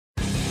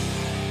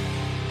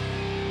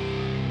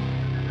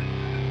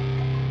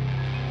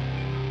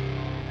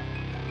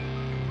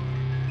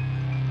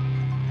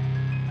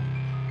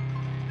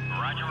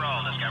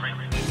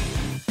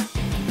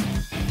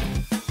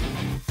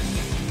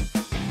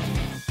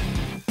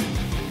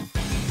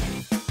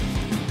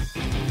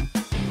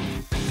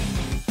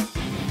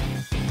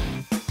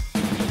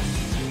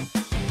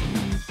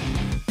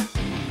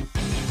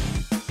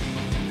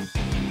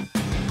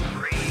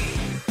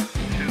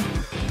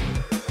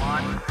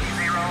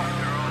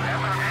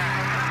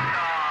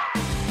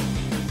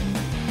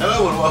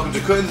Hello and welcome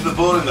to Cutting to the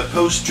Bull in the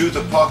Post-Truth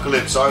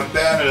Apocalypse. I'm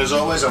Ben and as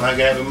always I'm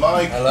hanging out with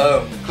Mike.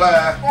 Hello.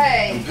 Claire.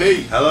 Hey. And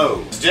Pete.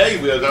 Hello.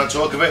 Today we are going to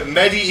talk about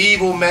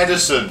medieval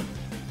medicine.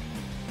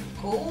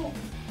 Cool.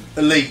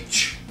 The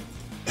leech.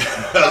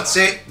 That's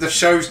it, the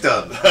show's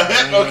done.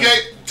 Okay,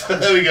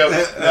 there we go.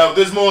 Now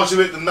there's more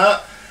to it than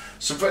that.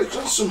 Some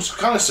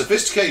kind of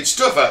sophisticated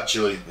stuff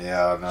actually.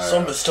 Yeah, I know.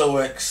 Some of it still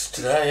works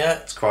today, yeah.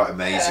 It's quite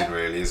amazing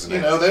really, isn't it?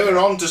 You know, they were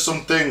on to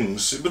some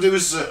things, but it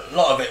was... A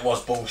lot of it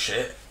was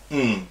bullshit.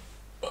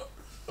 But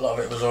a lot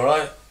of it was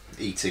alright.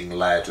 Eating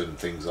lead and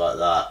things like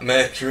that.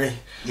 Mercury.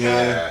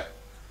 Yeah.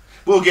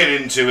 We'll get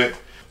into it.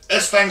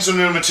 Let's thank some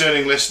new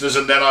returning listeners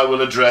and then I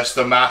will address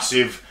the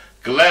massive,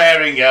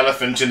 glaring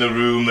elephant in the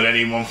room that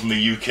anyone from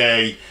the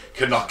UK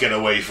cannot get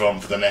away from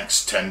for the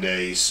next 10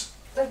 days.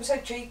 Don't be so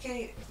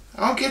cheeky.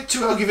 I'll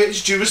give it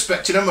its due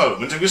respect in a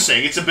moment. I'm just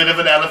saying it's a bit of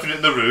an elephant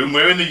in the room.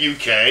 We're in the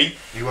UK.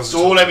 It's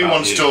all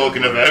everyone's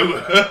talking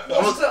about.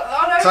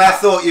 Claire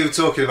thought you were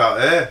talking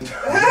about her.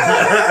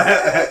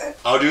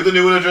 I'll do the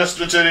new and address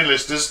returning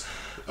listeners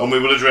and we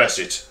will address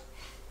it.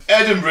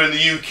 Edinburgh in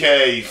the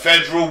UK,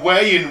 Federal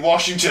Way in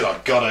Washington, oh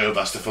god I hope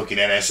that's the fucking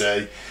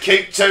NSA,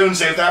 Cape Town,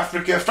 South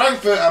Africa,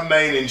 Frankfurt am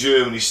Main in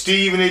Germany,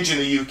 Stevenage in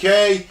the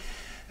UK,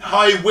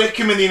 High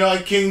Wycombe in the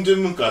United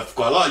Kingdom. We've got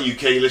quite a lot of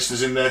UK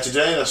listeners in there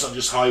today, that's not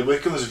just High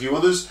Wycombe, there's a few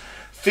others.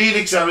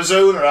 Phoenix,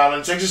 Arizona,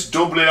 Allen, Texas,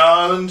 Dublin,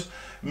 Ireland,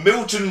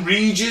 Milton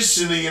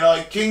Regis in the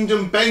United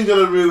Kingdom,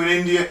 Bengaluru in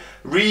India,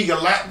 Riga,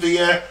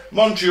 Latvia,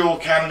 Montreal,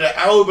 Canada,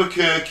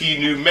 Albuquerque,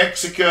 New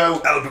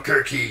Mexico,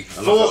 Albuquerque.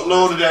 Fort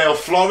Lauderdale,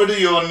 Florida,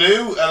 you're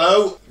new,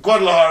 hello,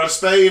 Guadalajara,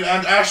 Spain,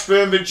 and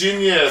Ashburn,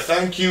 Virginia.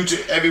 Thank you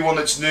to everyone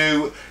that's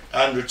new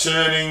and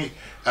returning.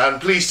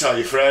 And please tell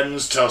your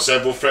friends, tell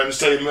several friends,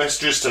 tell your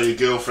mistress, tell your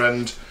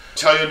girlfriend,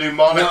 tell your new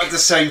monarch. Not at the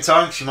same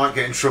time, she might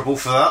get in trouble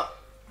for that.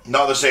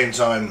 Not at the same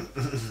time.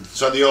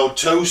 It's like the old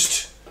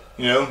toast,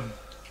 you know.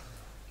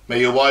 May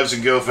your wives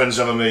and girlfriends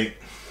never meet.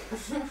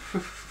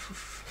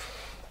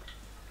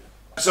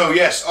 So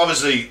yes,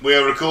 obviously we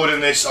are recording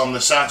this on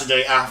the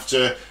Saturday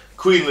after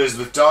Queen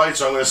Elizabeth died,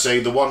 so I'm going to say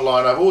the one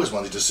line I've always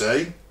wanted to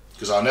say,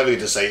 because I'll never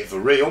get to say it for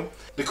real.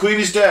 The Queen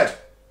is dead.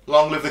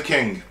 Long live the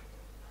King.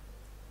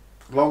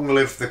 Long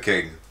live the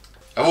King.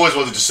 I've always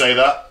wanted to say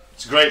that.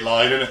 It's a great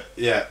line, isn't it?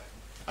 Yeah.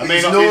 I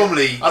mean,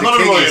 normally I'm the not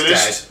a King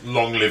royalist. is dead.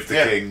 Long live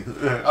the King.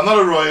 I'm not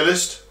a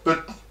royalist,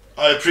 but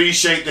I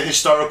appreciate the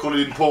historical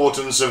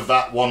importance of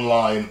that one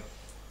line.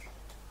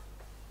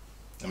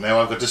 And now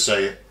I've got to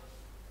say it.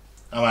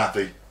 I'm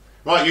happy.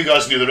 Right, you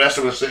guys can do the rest.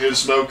 I'm going to sit here and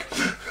smoke.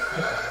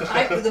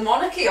 With the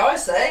monarchy, I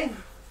say.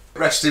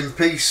 Rest in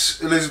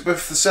peace,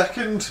 Elizabeth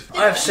II.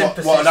 I have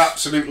sympathies. What an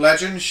absolute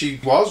legend she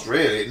was,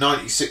 really.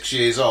 96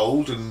 years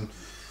old and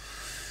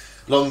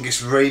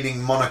longest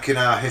reigning monarch in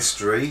our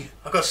history.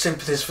 I've got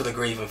sympathies for the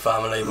grieving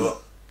family,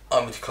 but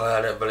I'm with Claire.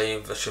 I don't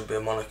believe there should be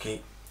a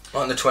monarchy.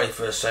 Not in the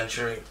 21st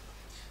century.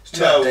 It's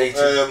too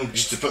outdated.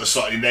 Just to put a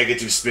slightly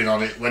negative spin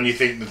on it, when you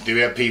think that we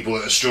have people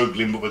that are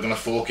struggling but we're going to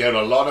fork out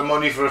a lot of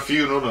money for a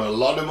funeral and a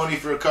lot of money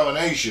for a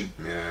coronation.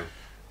 Yeah.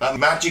 That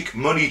magic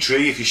money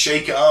tree, if you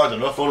shake it hard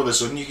enough, all of a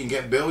sudden you can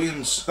get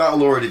billions.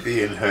 That'll already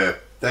be in her.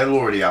 They'll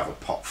already have a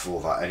pot for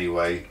that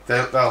anyway.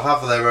 They'll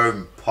have their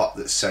own pot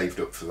that's saved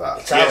up for that.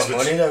 It's our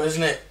money though,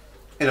 isn't it?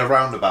 In a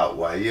roundabout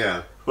way,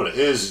 yeah. Well, it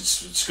is.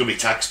 It's going to be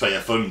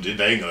taxpayer funded.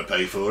 They ain't going to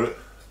pay for it.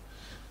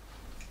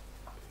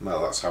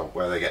 Well, that's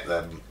where they get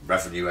their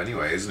revenue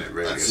anyway, isn't it,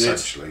 really, That's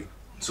essentially? it.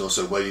 It's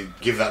also where you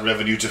give that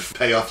revenue to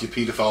pay off your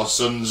paedophile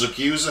son's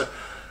accuser.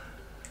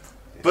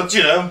 But,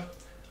 you know,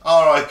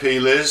 R.I.P.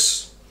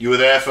 Liz. You were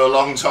there for a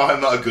long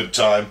time, not a good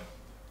time.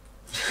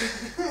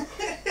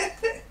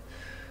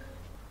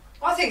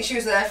 I think she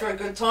was there for a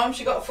good time.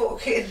 She got 4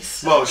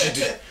 kids. Well, she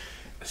did.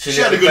 She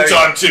had a good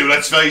time too,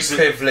 let's face it.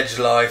 Privileged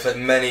life that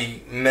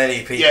many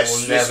people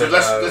will never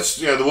know. Let's,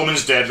 you know, the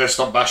woman's dead, let's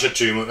not bash her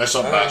too much, let's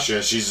not bash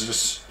her. She's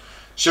just...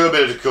 Show a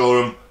bit of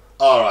decorum.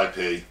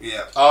 R.I.P.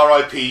 Yeah.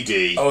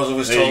 R.I.P.D. I was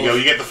always there told, you go,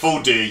 you get the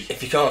full D.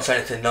 if you can't say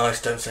anything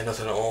nice, don't say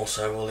nothing at all,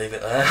 so we'll leave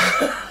it there.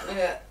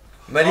 Yeah.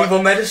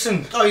 Medieval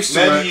medicine. I used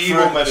to Medieval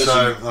work for it, medicine.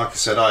 so, like I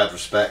said, I had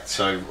respect,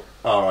 so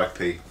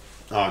R.I.P.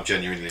 I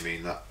genuinely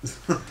mean that.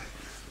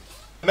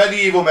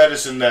 Medieval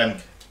medicine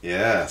then.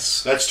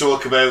 Yes. Let's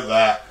talk about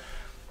that.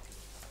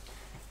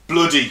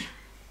 Bloody.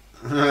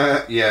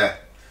 Yeah.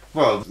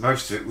 Well,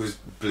 most of it was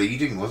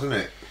bleeding, wasn't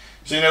it?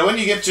 So, you know, when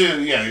you get to,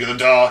 you know, the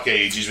Dark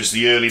Ages, which is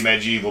the early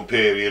medieval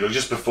period, or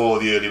just before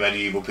the early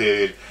medieval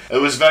period,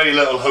 there was very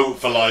little hope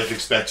for life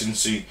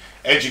expectancy,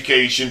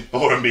 education,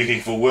 or a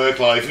meaningful work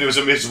life, and it was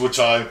a miserable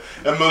time,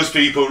 and most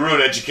people were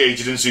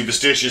uneducated and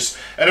superstitious.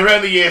 And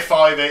around the year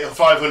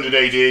 500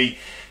 AD,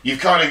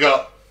 you've kind of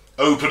got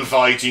open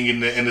fighting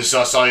in the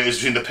societies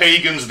between the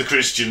pagans and the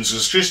Christians,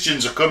 because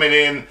Christians are coming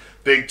in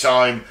big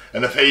time,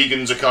 and the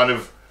pagans are kind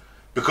of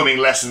becoming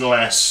less and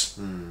less.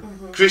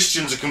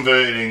 Christians are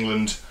converting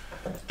England.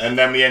 And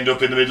then we end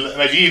up in the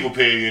medieval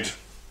period,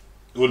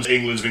 once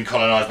England's been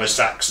colonised by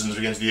Saxons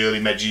against the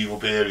early medieval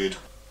period.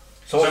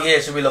 So what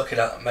years are we looking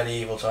at,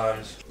 medieval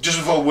times? Just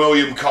before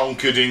William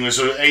conquered England,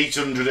 sort of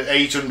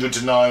 800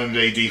 to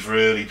 900 AD for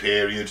early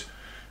period.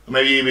 Or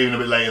maybe even a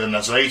bit later than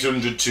that, so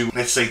 800 to,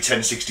 let's say,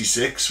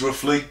 1066,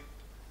 roughly,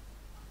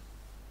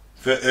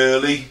 for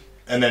early.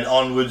 And then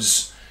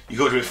onwards, you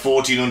go to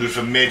 1400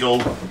 for middle,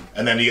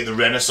 and then you get the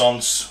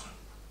Renaissance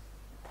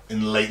in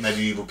the late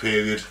medieval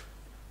period.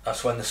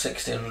 That's when the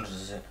 1600s,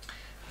 is it?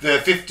 The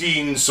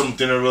 15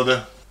 something or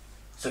other.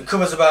 So it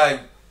covers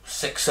about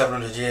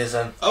 600-700 years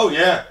then. Oh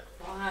yeah.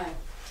 Wow.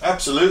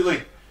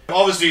 Absolutely.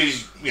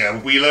 Obviously, you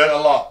know, we learnt a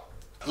lot.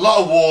 A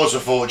lot of wars were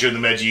fought during the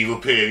medieval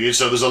period,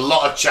 so there's a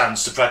lot of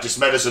chance to practice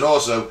medicine.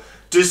 Also,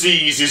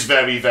 disease is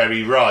very,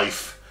 very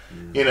rife.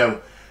 You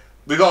know,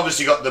 we've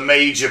obviously got the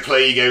major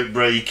plague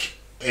outbreak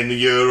in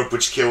Europe,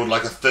 which killed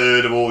like a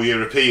third of all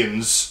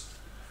Europeans.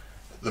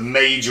 The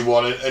major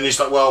one, and it's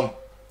like, well,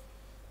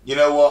 you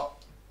know what?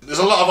 There's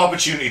a lot of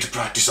opportunity to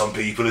practice on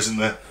people, isn't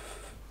there?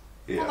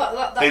 Yeah.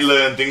 Well, They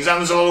learn things, and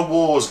there's a lot of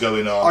wars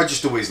going on. I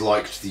just always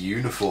liked the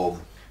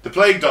uniform. The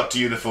plague doctor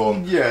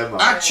uniform. Yeah, man.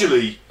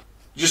 Actually,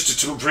 just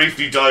to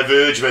briefly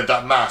diverge about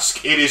that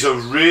mask, it is a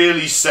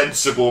really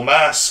sensible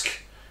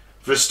mask.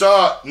 For a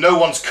start, no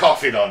one's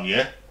coughing on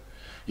you.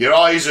 Your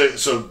eyes are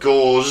sort of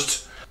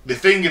gauzed. The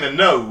thing in the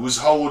nose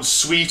holds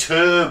sweet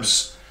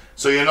herbs,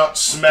 so you're not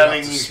smelling.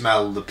 You have to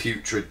smell the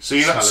putrid So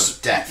you're smell not.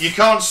 of death. You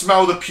can't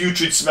smell the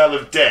putrid smell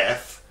of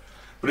death.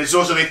 But it's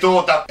also, they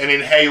thought that an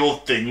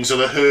inhaled thing, so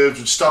the herbs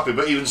would stop it.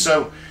 But even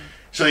so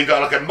you've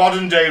got like a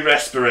modern day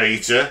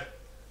respirator.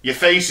 Your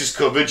face is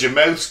covered, your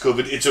mouth's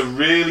covered. It's a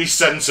really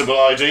sensible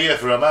idea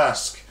for a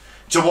mask.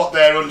 To what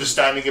their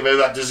understanding of how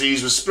that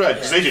disease was spread,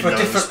 because they didn't know it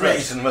was For a different spread.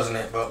 reason, wasn't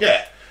it? But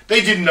Yeah,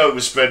 they didn't know it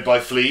was spread by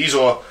fleas,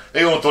 or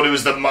they all thought it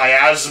was the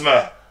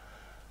miasma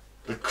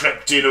that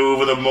crept in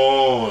over the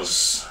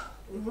moors.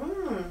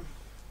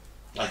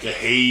 Like a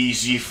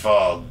hazy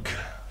fog.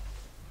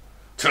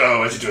 Oh, I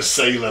went into a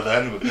sailor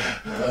then.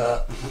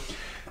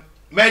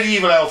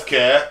 Medieval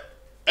healthcare,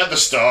 at the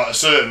start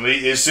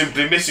certainly, is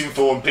simply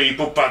misinformed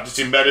people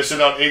practicing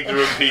medicine on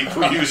ignorant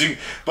people using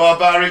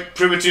barbaric,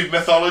 primitive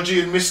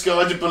mythology and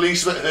misguided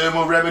beliefs about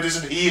herbal remedies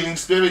and healing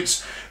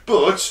spirits.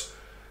 But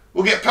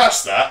we'll get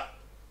past that.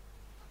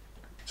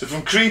 So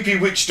from creepy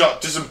witch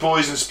doctors and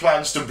poisonous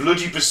plants to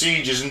bloody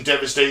procedures and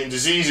devastating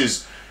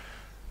diseases,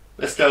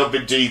 let's delve a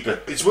bit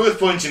deeper. It's worth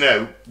pointing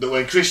out that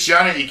when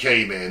Christianity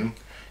came in,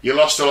 you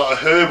lost a lot of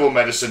herbal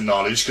medicine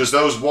knowledge because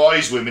those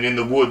wise women in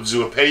the woods who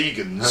were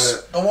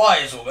pagans, the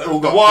wise woman. All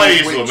got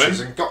wise witches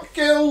woman. and got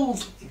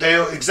killed. they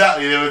were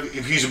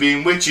accused of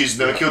being witches,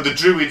 and they were killed. The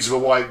druids were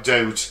wiped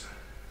out.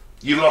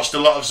 You lost a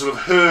lot of sort of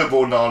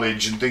herbal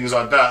knowledge and things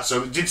like that,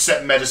 so it did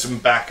set medicine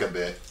back a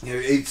bit. You know,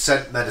 it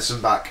sent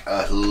medicine back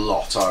a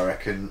lot, I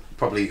reckon.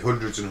 Probably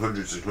hundreds and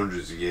hundreds and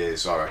hundreds of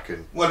years, I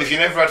reckon. Well, if you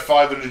never had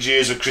 500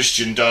 years of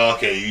Christian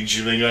Dark Age,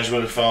 you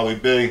imagine how far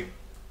we'd be.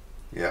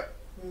 Yeah.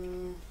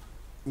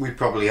 We'd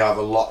probably have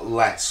a lot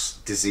less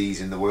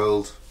disease in the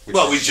world.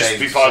 Well, we'd just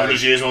be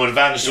 500 years more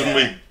advanced, wouldn't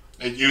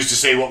we? It used to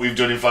say what we've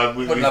done in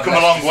we've come a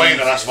long way in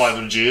the last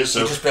 500 years, so...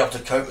 We'd just be able to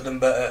cope with them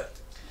better.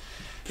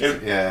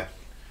 Yeah.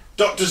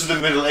 Doctors of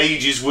the Middle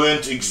Ages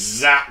weren't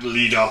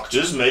exactly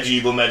doctors.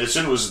 Medieval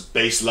medicine was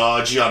based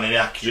largely on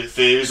inaccurate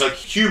theories like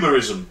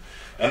humorism.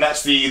 And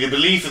that's the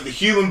belief that the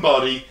human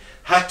body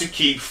had to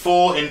keep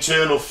 4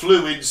 internal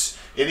fluids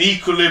in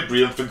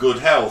equilibrium for good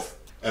health.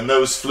 And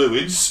those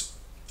fluids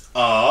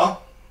are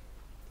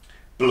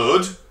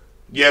blood,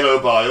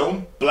 yellow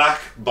bile,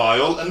 black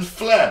bile and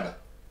phlegm.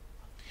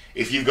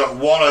 If you've got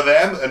one of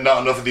them and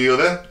not enough of the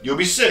other, you'll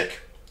be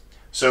sick.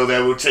 So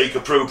they will take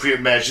appropriate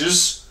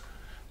measures,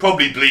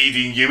 probably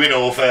bleeding you in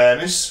all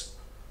fairness,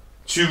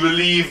 to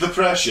relieve the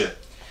pressure.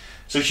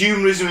 So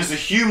humorism is the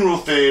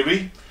humoral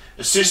theory,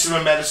 a system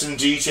of medicine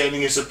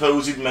detailing a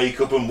supposed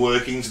makeup and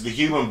workings of the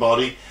human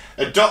body,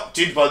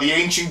 adopted by the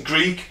ancient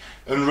Greek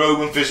and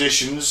Roman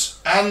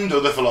physicians and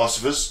other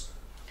philosophers,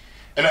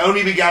 and it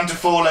only began to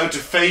fall out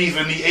of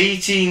favour in the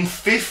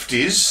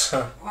 1850s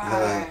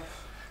Wow.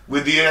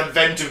 with the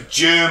advent of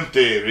germ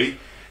theory,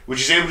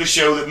 which is able to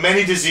show that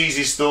many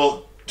diseases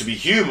thought to be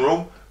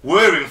humoral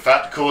were in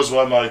fact caused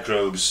by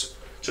microbes.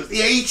 So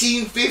the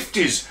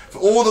 1850s,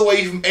 all the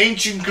way from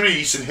ancient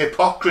Greece and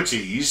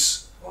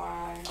Hippocrates.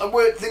 Wow. And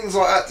weren't things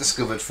like that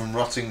discovered from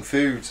rotting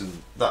foods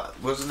and that,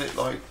 wasn't it?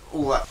 Like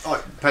all that,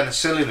 like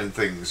penicillin and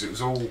things. It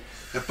was all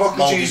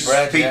Hippocrates.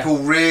 bread. people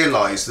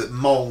realised that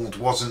mould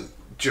wasn't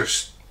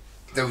just,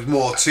 there was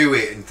more to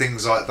it and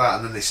things like that,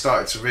 and then they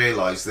started to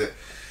realise that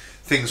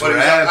things Well, were it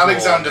was airborne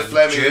Alexander and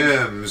Fleming.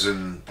 germs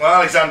and Well,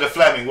 Alexander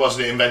Fleming,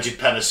 wasn't it, invented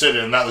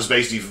penicillin, and that was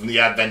basically from the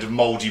advent of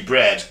mouldy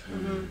bread.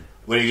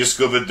 When he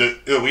discovered that,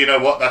 oh, you know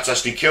what, that's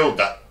actually killed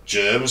that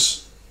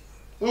germs.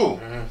 Oh,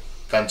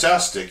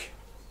 fantastic.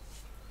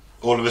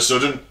 All of a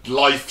sudden,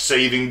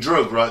 life-saving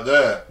drug right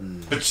there.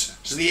 But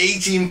so the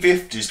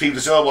 1850s, people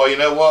say, oh, well, you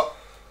know what?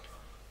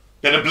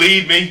 Gonna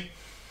bleed me.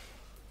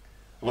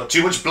 I've got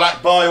too much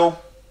black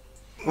bile.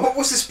 what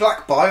was this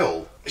black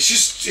bile?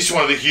 It's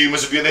one of the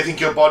humours of you they think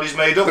your body's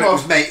made up But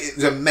of. it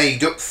was a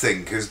made up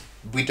thing because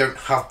we don't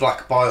have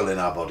black bile in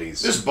our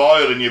bodies. There's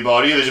bile in your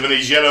body.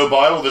 There's yellow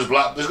bile. There's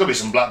got to be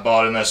some black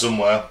bile in there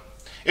somewhere.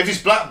 If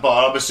it's black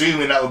bile, I'm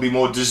assuming that would be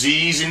more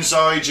disease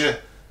inside you.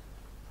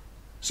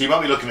 So you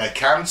might be looking at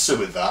cancer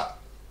with that.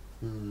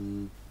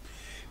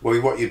 Well,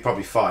 what you'd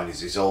probably find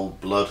is it's old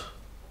blood.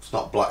 It's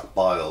not black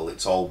bile,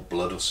 it's old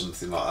blood or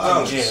something like that.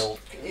 Dung-hills.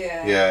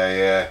 Yeah.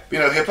 Yeah. You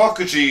know,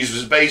 Hippocrates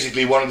was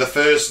basically one of the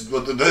first,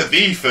 well,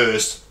 the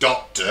first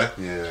doctor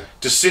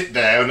to sit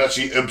there and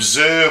actually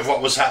observe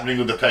what was happening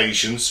with the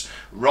patients,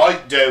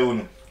 write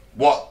down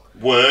what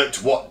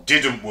worked, what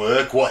didn't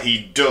work, what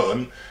he'd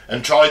done,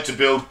 and tried to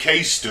build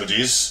case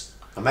studies.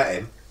 I met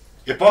him.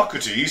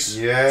 Hippocrates?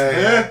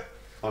 Yeah.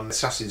 On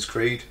Assassin's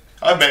Creed.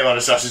 I met him on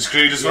Assassin's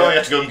Creed as well. He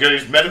had to go and get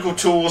his medical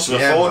tools for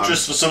the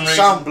fortress for some reason.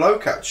 Sound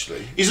bloke,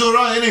 actually. He's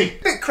alright, isn't he?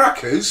 Bit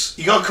crackers.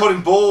 You gotta cut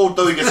him bored,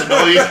 though he gets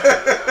annoyed.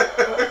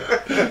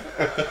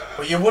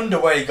 But you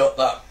wonder where he got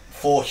that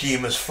 4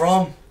 humours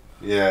from.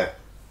 Yeah.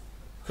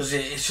 Because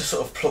it's just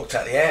sort of plucked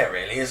out the air,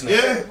 really, isn't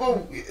it? Yeah.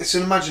 Well, it's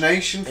an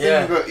imagination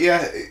thing, but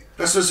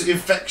That's because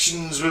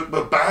infections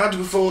were bad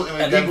before. I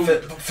mean, and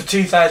then for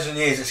 2,000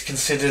 years it's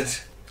considered...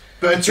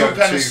 But until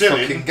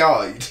penicillin, fucking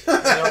guide. You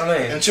know what I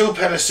mean? until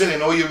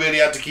penicillin, all you really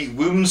had to keep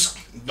wounds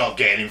not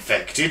getting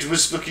infected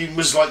was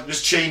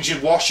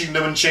changing, washing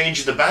them and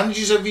changing the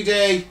bandages every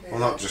day. Well,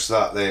 not just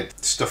that, they'd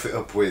stuff it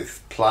up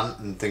with plant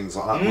and things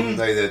like that, wouldn't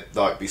they? There'd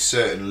like be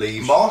certain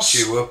leaves Moss.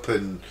 chew up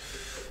and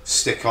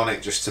stick on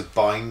it just to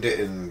bind it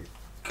and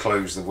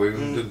close the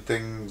wound and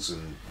things,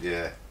 and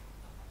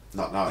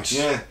not nice.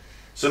 Yeah.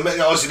 So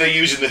obviously they're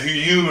using the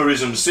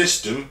humorism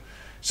system.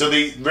 So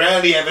they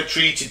rarely ever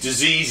treated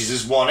diseases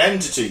as one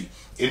entity.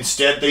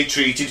 Instead, they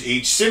treated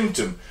each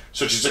symptom,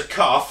 such as a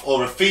cough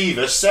or a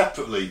fever,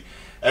 separately.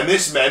 And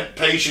this meant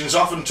patients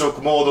often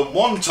took more than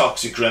one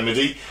toxic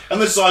remedy,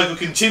 and the cycle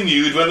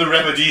continued when the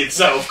remedy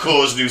itself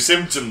caused new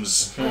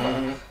symptoms.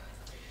 Here,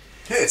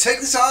 take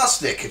this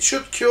arsenic, it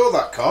should cure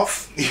that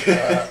cough.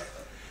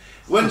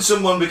 When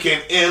someone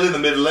became ill in the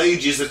Middle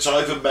Ages, the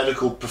type of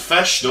medical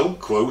professional,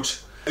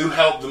 quote, who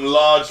helped them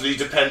largely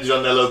depended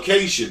on their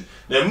location.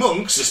 Now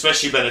monks,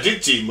 especially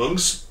Benedictine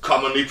monks,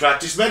 commonly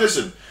practiced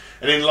medicine,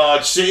 and in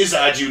large cities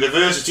at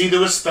university there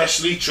were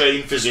specially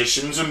trained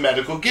physicians and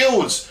medical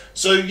guilds.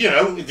 So, you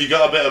know, if you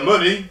got a bit of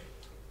money,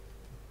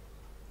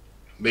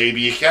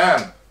 maybe you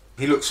can.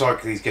 He looks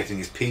like he's getting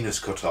his penis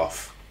cut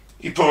off.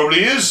 He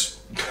probably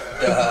is.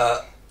 You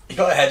got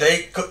a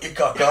headache, cut your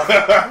cock off.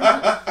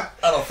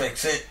 That'll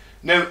fix it.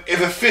 Now, if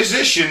a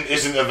physician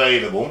isn't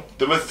available,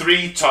 there were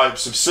 3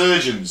 types of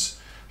surgeons.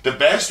 The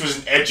best was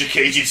an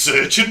educated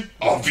surgeon,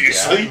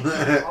 obviously.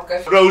 I'll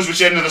go for Those which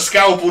ended a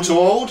scalpel to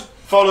hold,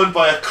 followed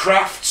by a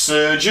craft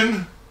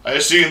surgeon. I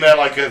assume they're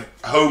like a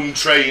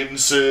home-trained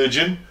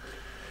surgeon.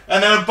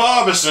 And then a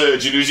barber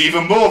surgeon who's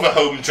even more of a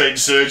home-trained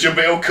surgeon,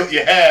 but he'll cut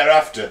your hair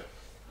after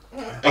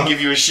and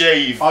give you a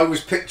shave. I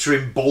was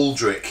picturing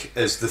Baldric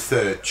as the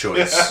third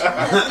choice.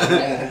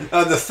 And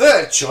the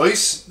third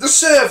choice, the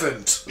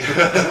servant.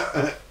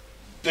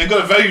 They've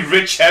got a very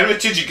rich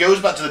heritage. It goes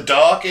back to the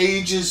Dark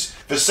Ages.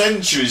 For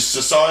centuries,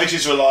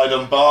 societies relied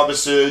on barber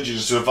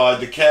surgeons to provide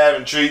the care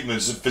and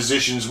treatments that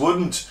physicians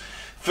wouldn't.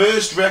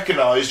 First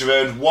recognised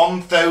around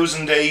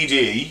 1000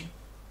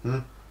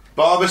 AD,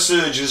 barber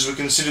surgeons were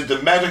considered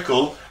the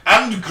medical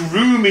and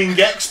grooming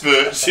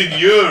experts in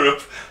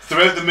Europe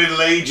throughout the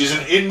Middle Ages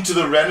and into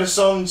the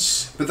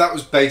Renaissance. But that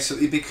was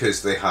basically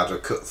because they had a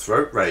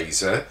cutthroat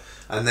razor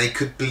and they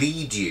could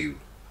bleed you.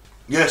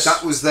 Yes.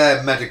 That was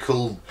their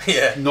medical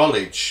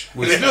knowledge.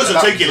 It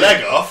doesn't take your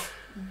leg off.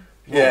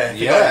 Yeah,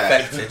 you got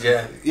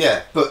infected,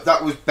 Yeah, but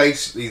that was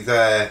basically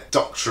their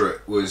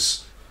doctorate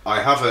was,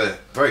 I have a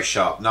very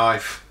sharp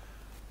knife,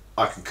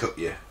 I can cut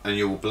you and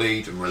you will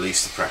bleed and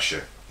release the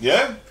pressure.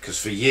 Yeah. Because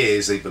for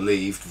years they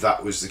believed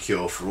that was the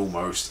cure for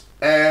almost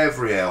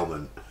every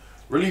ailment.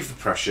 Relieve the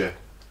pressure.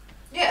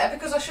 Yeah,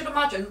 because I should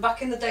imagine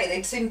back in the day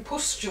they'd seen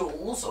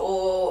pustules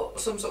or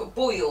some sort of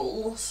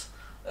boils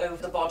over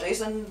the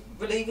bodies and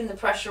relieving the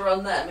pressure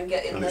on them and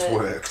getting And it's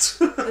worked.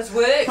 It's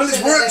worked. Well,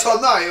 it's worked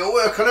on that, it'll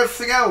work on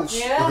everything else.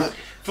 Yeah.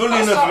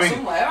 Funnily enough, I mean,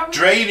 somewhere.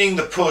 draining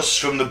the pus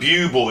from the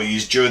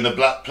buboes during the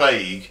Black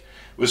Plague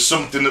was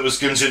something that was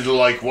considered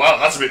like, wow,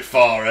 that's a bit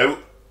far out.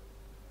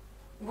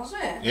 Was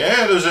it?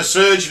 Yeah, there was a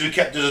surgeon who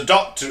kept, there's a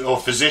doctor, or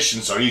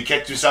physician, sorry, who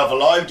kept himself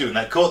alive doing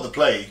that, caught the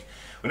plague.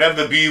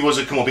 Whenever the buboes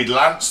would come up, he'd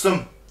lance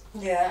them.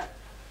 Yeah.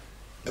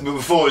 But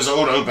before, it was like,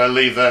 oh no, better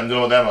leave them, don't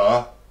know what them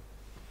are.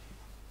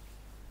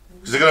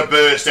 Because they're going to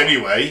burst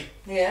anyway.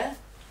 Yeah.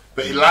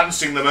 But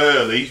lancing them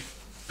early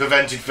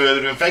prevented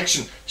further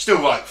infection.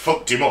 Still, like,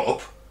 fucked him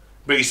up,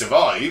 but he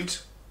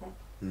survived.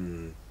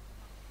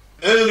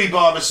 Early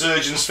barber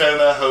surgeons found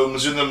their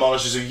homes in the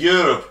monasteries of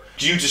Europe.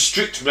 Due to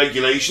strict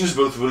regulations,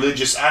 both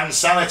religious and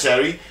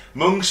sanitary,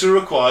 monks were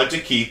required to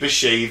keep a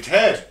shaved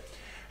head.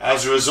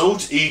 As a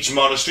result, each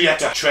monastery had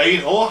to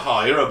train or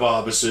hire a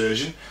barber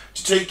surgeon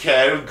to take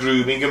care of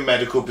grooming and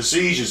medical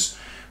procedures.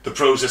 The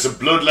process of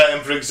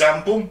bloodletting, for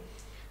example,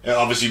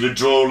 Obviously,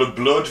 withdrawal of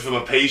blood from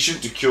a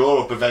patient to cure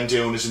or prevent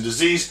illness and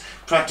disease,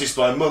 practised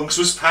by monks,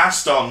 was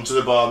passed on to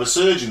the barber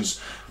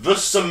surgeons,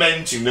 thus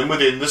cementing them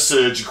within the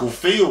surgical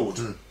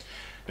field.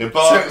 Now,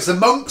 So it was the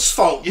monks'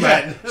 fault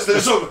then. So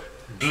they're sort of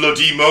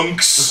bloody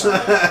monks.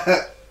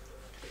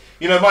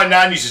 You know, my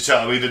nan used to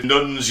tell me that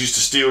nuns used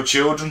to steal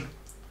children.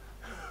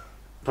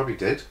 Probably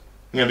did.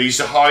 You know, they used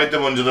to hide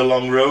them under the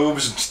long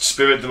robes and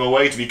spirit them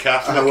away to be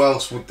Catholic. How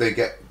else would they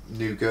get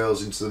new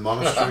girls into the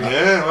monastery?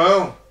 Yeah,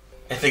 well...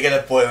 If they get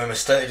a boy with a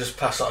mistake, they just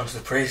pass it on to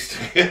the priest.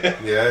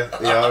 Yeah,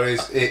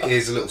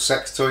 here's a little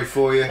sex toy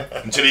for you.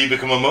 Until he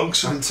become a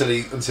monk. Until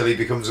he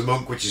becomes a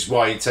monk, which is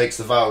why he takes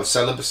the vow of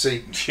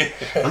celibacy.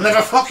 I'm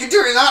never fucking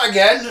doing that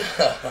again!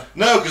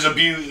 No, because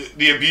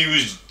the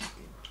abused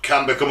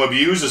can become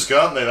abusers,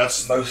 can't they?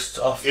 That's most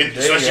often,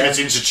 especially if it's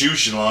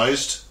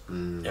institutionalised.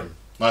 Yep.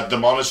 Like the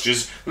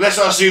monasteries. Let's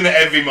not assume that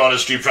every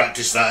monastery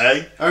practiced that,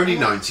 eh? Only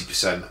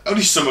 90%.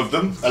 Only some of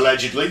them,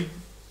 allegedly.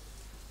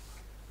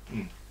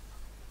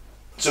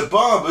 So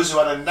barbers who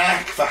had a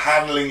knack for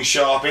handling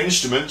sharp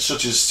instruments,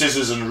 such as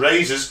scissors and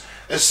razors,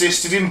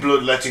 assisted in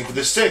bloodletting for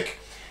the sick.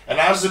 And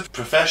as the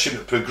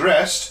profession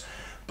progressed,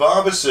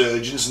 barber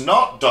surgeons,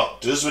 not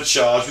doctors, were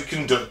charged with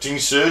conducting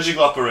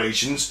surgical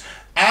operations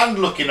and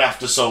looking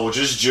after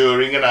soldiers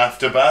during and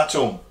after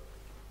battle.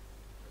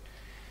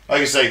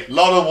 Like I say, a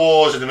lot of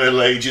wars in the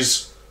Middle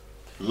Ages.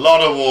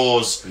 Lot of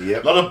wars.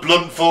 Yep. Lot of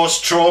blunt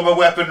force trauma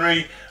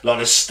weaponry. Lot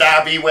of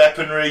stabby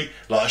weaponry.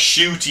 Lot of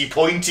shooty,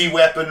 pointy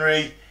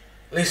weaponry.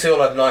 At least they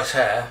all had nice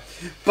hair.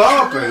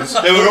 Barbers...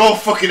 They were all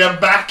fucking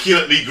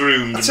immaculately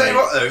groomed. I tell you mate.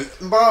 what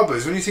though,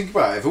 barbers, when you think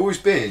about it, have always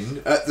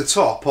been at the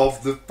top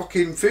of the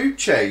fucking food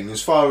chain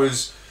as far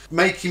as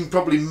making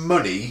probably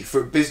money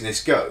for a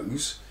business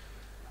goes.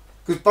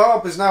 Because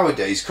barbers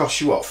nowadays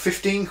cost you what,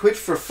 15 quid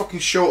for a fucking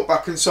short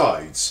back and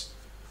sides?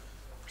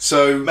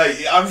 So...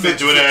 Mate, I've been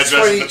doing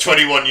hairdressing for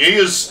 21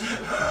 years.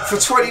 For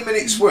 20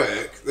 minutes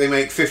work, they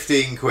make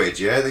 15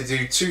 quid, yeah? They do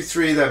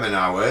 2-3 of them an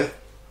hour.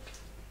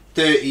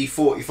 30,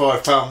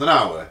 45 pound an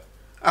hour.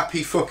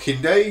 Happy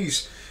fucking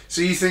days. So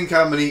you think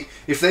how many...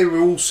 If they were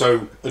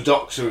also a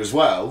doctor as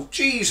well,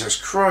 Jesus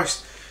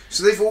Christ.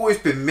 So they've always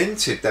been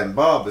minted, them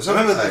barbers,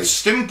 haven't Remember they? that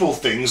simple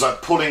things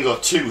like pulling a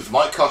tooth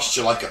might cost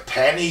you like a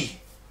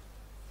penny.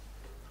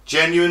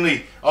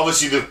 Genuinely.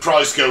 Obviously the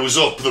price goes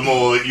up the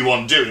more that you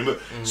want doing, but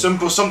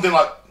something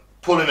like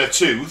pulling a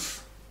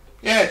tooth,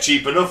 yeah,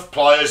 cheap enough.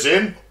 Pliers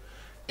in.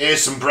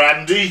 Here's some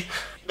brandy.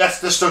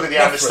 Let's look at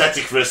the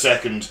anaesthetic for a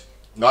second.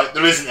 Right,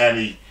 there isn't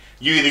any.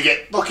 You either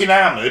get fucking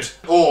hammered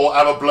or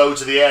have a blow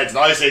to the head. And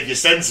I say if you're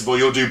sensible,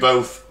 you'll do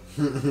both.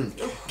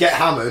 Get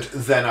hammered,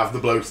 then have the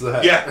blow to the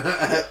head.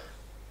 Yeah.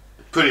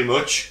 Pretty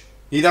much.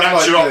 You'd have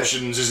That's like your the-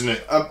 options, isn't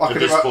it? at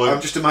this point.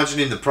 I'm just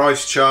imagining the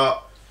price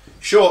chart.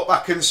 Short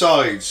back and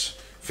sides,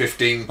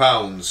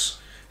 £15.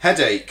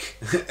 Headache,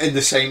 in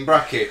the same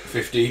bracket,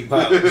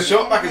 £15.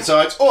 Short back and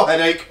sides or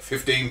headache,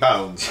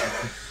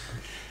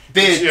 £15.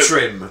 Beard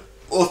trim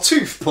or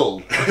tooth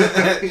pull,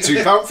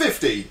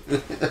 £2.50.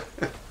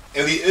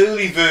 In the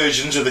early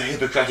versions of the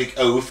Hippocratic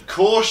Oath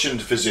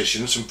cautioned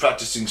physicians from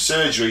practising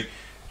surgery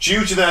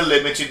due to their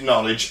limited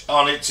knowledge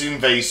on its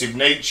invasive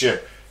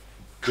nature.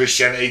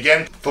 Christianity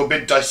again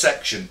forbid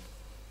dissection.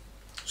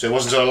 So it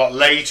wasn't until a lot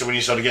later when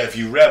you started to get a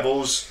few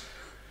rebels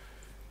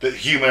that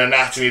human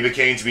anatomy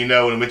became to be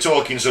known, and we're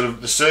talking sort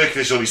of the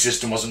circulatory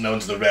system wasn't known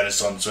to the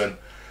Renaissance when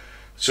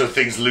sort of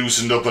things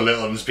loosened up a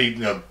little and people,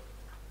 you know,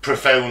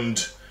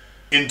 profound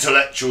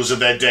intellectuals of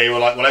their day were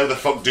like, well, how the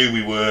fuck do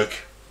we work?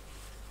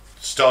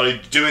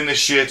 Started doing this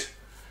shit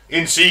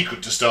in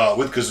secret to start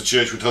with because the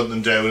church would hunt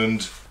them down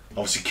and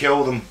obviously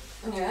kill them.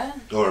 Yeah.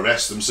 Or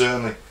arrest them,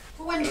 certainly.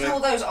 But when did all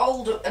those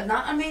old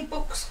anatomy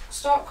books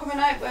start coming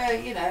out where,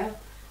 you know...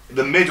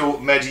 The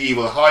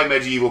high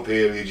medieval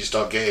period, you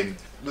start getting...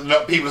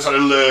 People are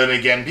starting to learn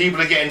again. People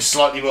are getting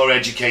slightly more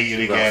educated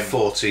again.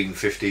 About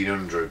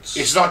 1500s.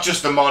 It's not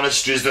just the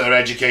monasteries that are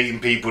educating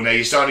people now.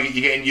 You're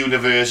getting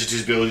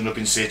universities building up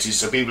in cities,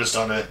 so people are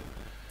starting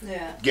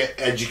to get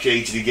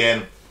educated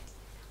again.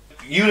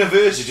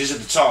 Universities at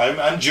the time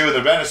and during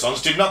the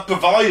Renaissance did not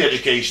provide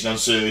education on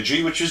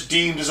surgery, which was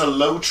deemed as a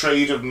low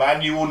trade of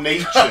manual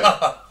nature.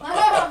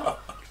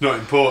 Not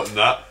important,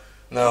 that.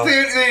 No.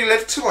 They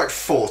lived to like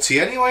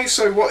 40 anyway,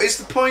 so what is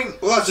the point?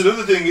 Well, that's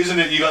another thing, isn't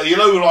it? You got your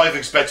low life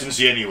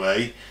expectancy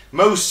anyway.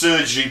 Most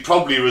surgery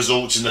probably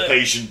results in the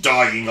patient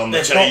dying on the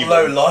There's table. not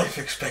low life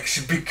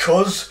expectancy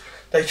because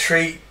they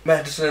treat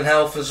medicine and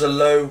health as a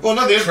low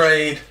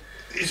trade.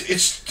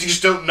 It's you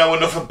just don't know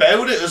enough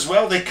about it as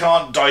well. They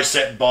can't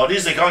dissect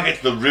bodies. They can't get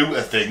to the root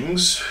of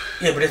things.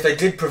 Yeah, but if they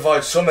did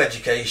provide some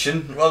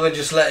education, rather than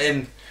just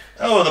letting...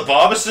 Oh, the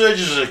barber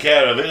surgeons are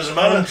care of it. Doesn't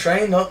matter.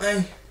 Untrained, aren't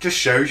they? Just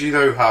shows you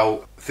though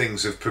how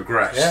things have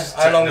progressed.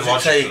 Yeah. How long does it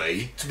technologically.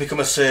 take to become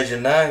a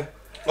surgeon now?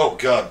 Oh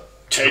God,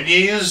 10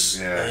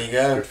 years. Yeah, There you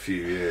go. a good few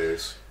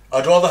years.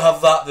 I'd rather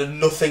have that than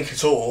nothing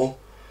at all.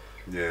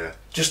 Yeah.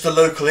 Just a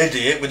local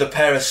idiot with a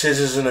pair of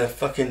scissors and a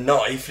fucking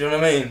knife. You know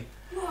what I mean?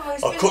 Oh,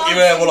 I'll cut your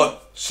hair while I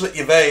slit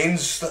your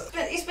veins.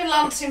 He's been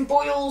Lance in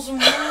boils and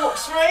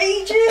warts for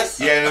ages.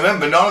 Yeah, and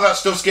remember, none of that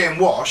stuff's getting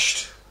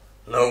washed.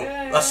 No,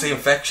 Yeah. that's the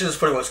infection. That's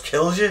pretty much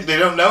kills you. They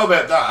don't know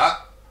about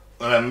that.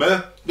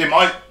 Remember, they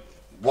might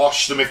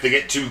wash them if they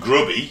get too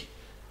grubby.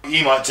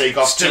 He might take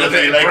off Still two a or three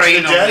bit of legs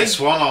brain a on day. this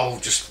one. I'll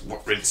just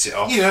rinse it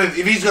off. You know, if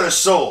he's got a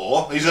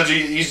sore, he's got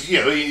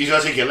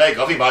to take your leg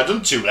off. He might have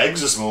done 2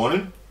 legs this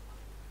morning,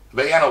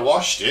 but he hadn't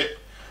washed it.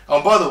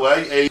 And by the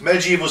way, a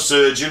medieval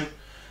surgeon,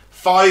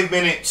 5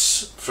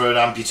 minutes for an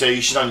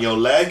amputation on your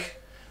leg.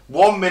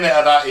 1 minute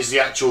of that is the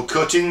actual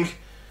cutting,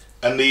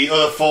 and the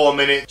other 4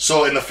 minutes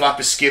sorting the flap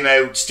of skin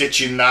out,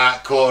 stitching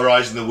that,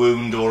 cauterising the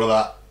wound, all of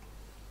that.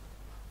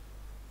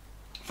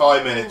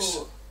 5 minutes.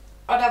 Ooh.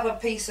 I'd have a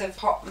piece of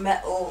hot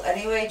metal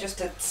anyway, just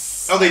to.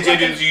 Oh, they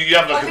did. You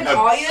have like an an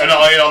iron.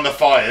 iron on the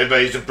fire,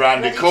 but it's a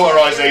branded Ready to-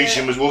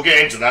 cauterisation. yeah. Was we'll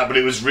get into that, but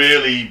it was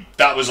really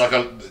that was like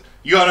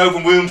you got an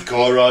open wound to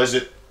cauterise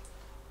it.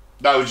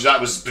 That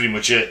was pretty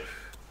much it.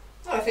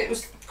 Well, if it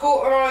was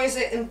cauterise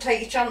it and take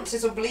your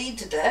chances of bleed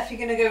to death, you're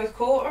going to go with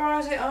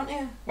cauterise it, aren't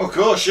you? Well, of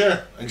course,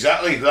 yeah,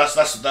 exactly. That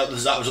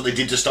was what they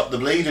did to stop the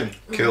bleeding.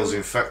 Kills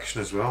infection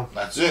as well.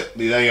 That's it.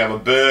 Then you have a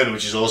burn,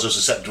 which is also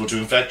susceptible to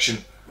infection.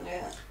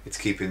 Yeah. It's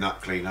keeping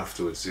that clean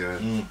afterwards, yeah.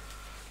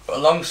 But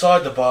alongside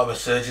the barber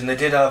surgeon, they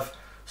did have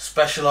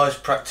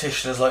specialised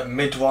practitioners like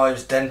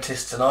midwives,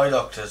 dentists and eye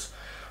doctors.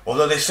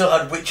 Although they still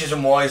had witches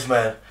and wise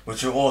men,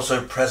 which were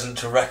also present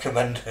to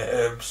recommend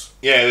herbs.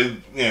 Yeah,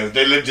 you know,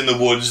 they lived in the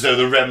woods. They were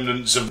the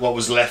remnants of what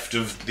was left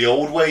of the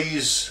old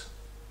ways.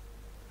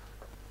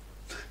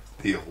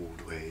 The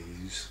old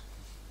ways.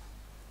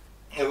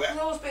 There'd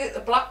always be at the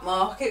black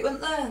market,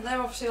 wouldn't there? They're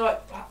obviously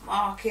like black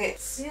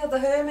markets. Yeah, the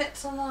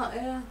hermits and that,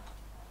 yeah.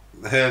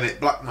 The hermit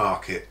black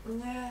market.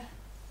 Yeah.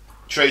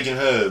 Trading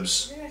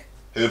herbs, Yeah.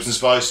 herbs and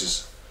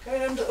spices.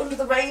 Going under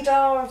the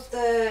radar of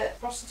the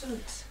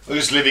Protestants. We're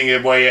just living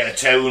away at a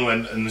town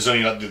and there's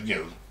only like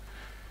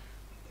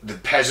the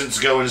peasants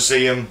go and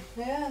see them.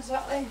 Yeah,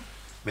 exactly.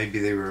 Maybe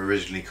they were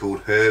originally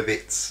called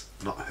herbits,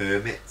 not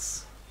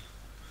hermits.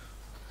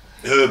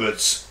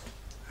 Herberts.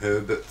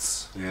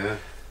 Herberts, yeah.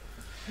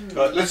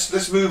 Right,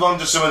 let's move on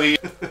to some of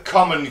the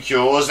common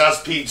cures.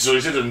 As Pete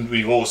stated, and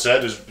we've all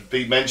said, as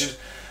Pete mentioned,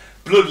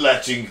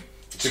 bloodletting.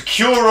 It's a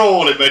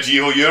cure-all in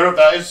medieval Europe,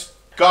 that is.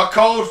 Got a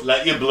cold?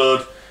 Let your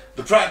blood.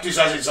 The practice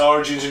has its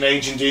origins in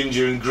ancient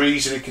India and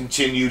Greece, and it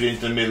continued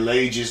into the Middle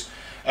Ages.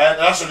 And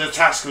that's when the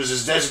task was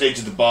as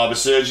designated the barber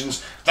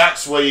surgeons.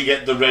 That's where you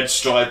get the red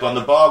stripe on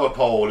the barber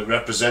pole. It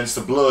represents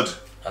the blood.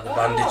 And the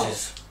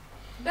bandages.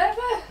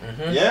 Never.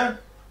 Yeah?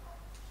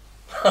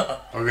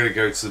 I'm going to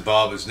go to the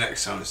barber's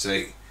next time and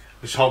say,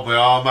 just hold my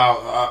arm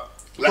out.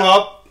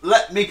 Bob,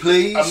 let me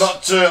please. I'm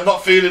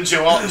not feeling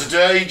too hot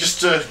today.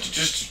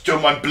 Just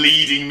don't mind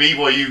bleeding me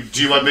while you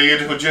do my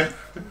beard, would you?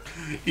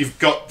 You've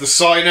got the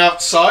sign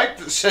outside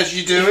that says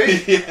you do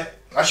it. Yeah.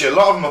 Actually, a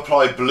lot of them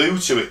apply blue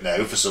to it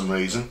now for some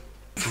reason.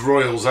 For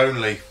royals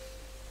only.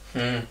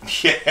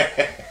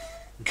 Yeah.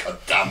 God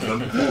damn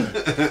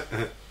them.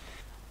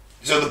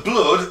 So the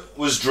blood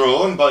was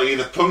drawn by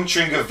either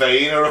puncturing a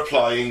vein or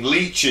applying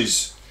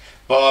leeches.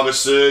 Barber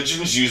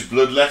surgeons used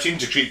bloodletting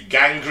to treat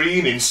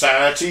gangrene,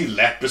 insanity,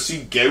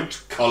 leprosy,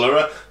 gout,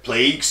 cholera,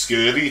 plague,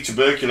 scurvy,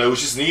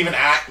 tuberculosis and even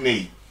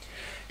acne.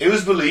 It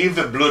was believed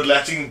that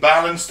bloodletting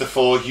balanced the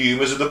 4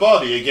 humours of the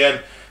body.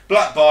 Again,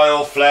 black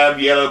bile, phlegm,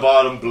 yellow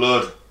bile and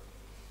blood.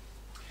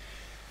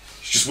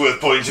 It's just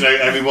worth pointing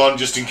out, everyone,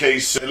 just in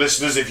case,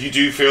 listeners, if you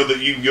do feel that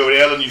you're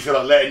ill and you feel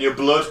like letting your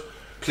blood,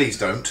 Please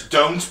don't.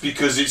 don't,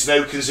 because it's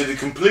now considered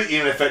completely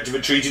ineffective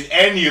at treating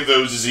any of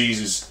those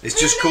diseases. It's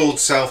just called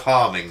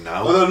self-harming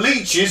now. Although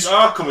leeches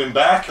are coming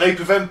back, they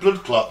prevent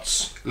blood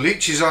clots.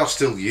 Leeches are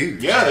still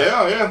used. Yeah, they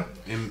are, yeah.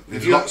 In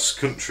If you- lots of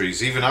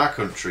countries, even our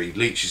country,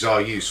 leeches are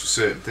used for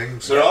certain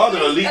things. There are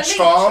leech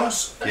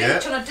farms. A Yeah.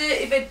 leech on a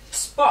dirty big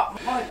spot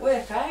might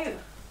work out.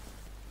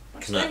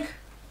 What do you No. think?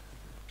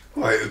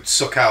 Well, it would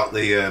suck out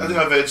the... I don't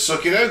know if it'd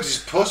suck it out because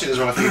it's pussy. There's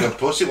one thing on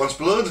pussy. It wants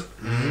blood.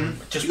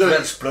 It just You gotta-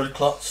 prevents blood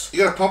clots.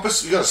 You got to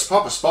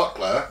pop a spot,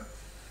 Claire.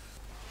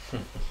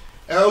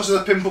 And also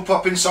the pimple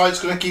popping side's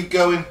going to keep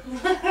going.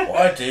 What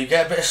I do,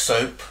 get a bit of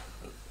soap,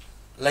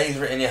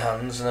 lather it in your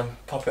hands and then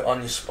pop it on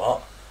your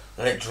spot,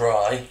 let it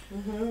dry,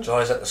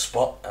 dries at the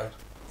spot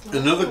and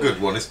Another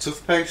good one is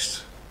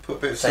toothpaste. Put a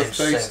bit of same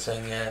toothpaste.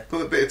 thing, yeah.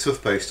 Put a bit of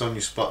toothpaste on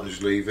your spot and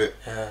just leave it.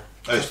 Yeah.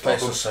 Oh, it's Toothpaste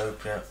pop 'em. and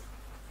soap, yeah.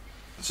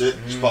 That's it.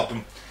 Just pop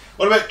them.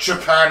 What about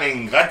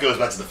trepanning? That goes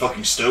back to the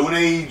fucking Stone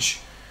Age.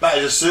 That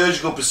is a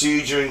surgical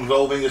procedure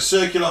involving a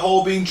circular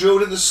hole being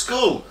drilled in the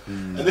skull.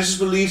 And this is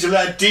believed to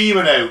let a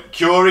demon out,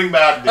 curing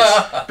madness.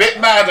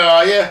 Bit mad,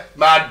 are you?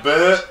 Mad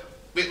Bert?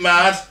 Bit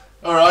mad?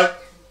 Alright,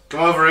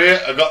 come over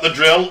here. I got the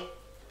drill.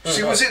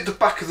 See, was it the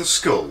back of the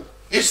skull?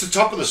 It's the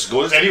top of the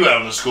skull. It's anywhere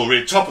on the skull,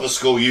 really. Top of the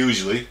skull,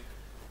 usually.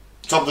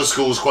 Top of the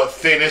skull's quite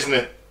thin, isn't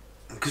it?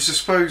 Because I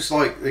suppose,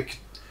 like, they could,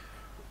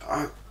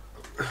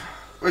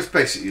 well, it's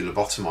basically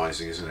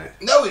lobotomising, isn't it?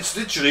 No, it's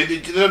literally, they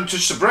don't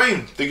touch the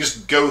brain. They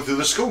just go through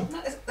the skull.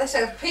 They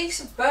say a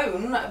piece of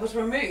bone that was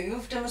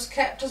removed and was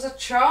kept as a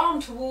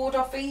charm to ward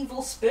off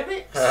evil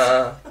spirits.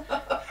 Well,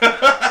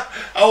 I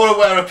want to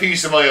wear a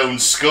piece of my own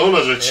skull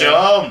as a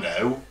charm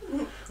now.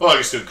 Well, I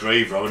guess do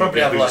grave robbing.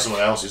 Probably have like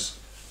someone else's.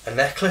 A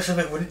necklace of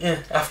it, wouldn't you?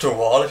 After a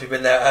while, if you've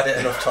been there at it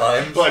enough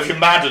times. Well, if you're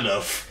mad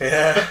enough.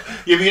 Yeah.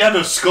 You've had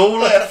enough skull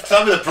left.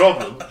 That'd be the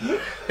problem.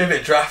 A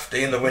bit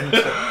drafty in the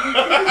winter.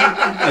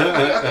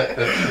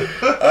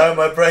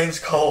 My brain's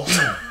cold.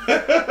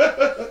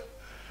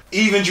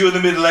 Even during the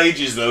Middle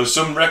Ages, though,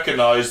 some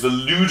recognised the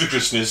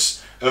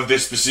ludicrousness of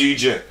this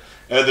procedure.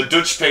 The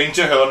Dutch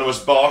painter Hieronymus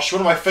Bosch,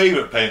 one of my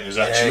favourite painters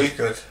actually, Yeah,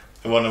 good.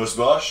 Hieronymus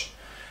Bosch,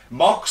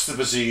 mocks the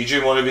procedure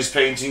in one of his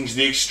paintings,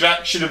 The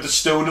Extraction of the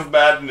Stone of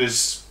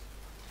Madness.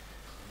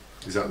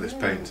 Is that this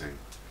painting?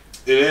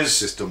 It It's is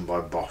just done by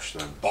Bosch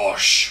then.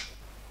 Bosch.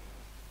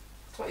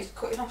 What, he's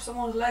cutting off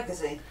someone's leg,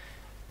 is he?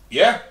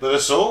 Yeah, but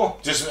that's all.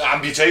 Just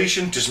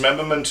amputation,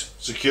 dismemberment,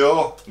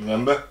 secure,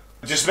 remember?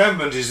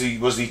 Dismemberment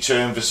was the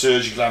term for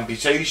surgical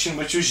amputation,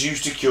 which was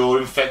used to cure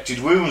infected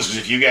wounds, because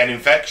if you get an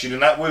infection in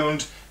that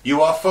wound,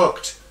 you are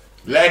fucked.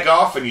 Leg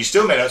off and you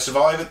still may not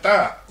survive at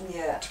that.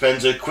 Yeah.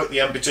 Depends how quick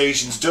the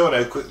amputation's done,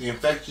 how quick the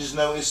infection's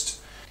noticed.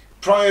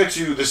 Prior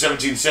to the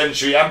 17th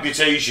century,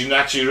 amputation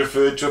actually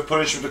referred to a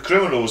punishment for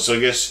criminals, so I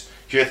guess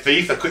if you're a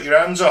thief, they cut your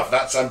hands off,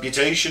 that's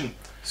amputation.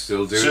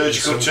 Still do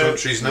Surgical it in some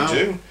countries now.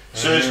 Do.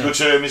 Surgical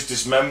term is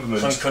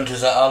dismemberment. Some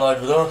countries are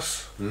allied with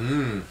us.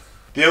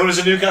 The owners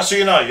of Newcastle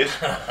United.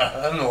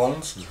 And the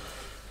ones.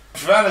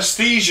 For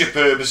anaesthesia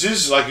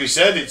purposes, like we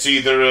said, it's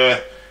either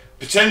a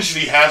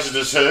potentially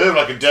hazardous herb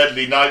like a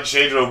deadly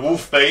nightshade or a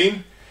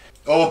wolfbane,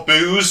 or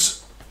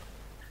booze,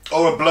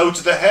 or a blow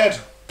to the head.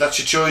 That's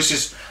your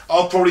choices.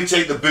 I'll probably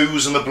take the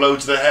booze and the blow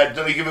to the head.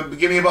 Let me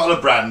give me a bottle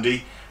of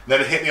brandy,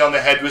 then hit me on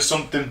the head with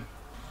something.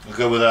 I'll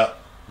go with that.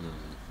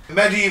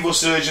 Medieval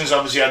surgeons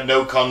obviously had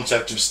no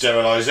concept of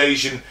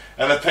sterilisation,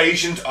 and the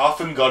patient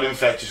often got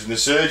infected from the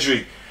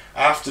surgery.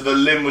 After the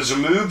limb was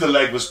removed, the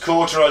leg was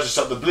cauterised to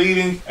stop the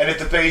bleeding, and if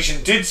the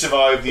patient did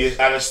survive the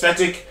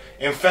anaesthetic,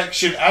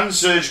 infection and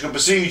surgical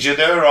procedure,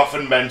 they were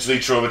often mentally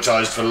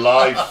traumatised for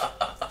life.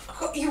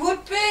 You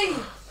would be.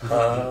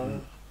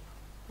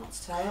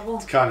 That's terrible.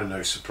 It's kind of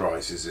no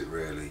surprise, is it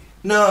really?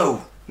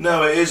 No,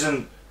 it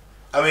isn't.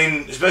 I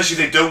mean,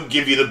 especially if they don't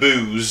give you the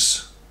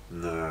booze.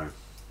 No.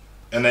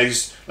 And they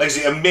just, like I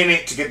say, a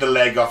minute to get the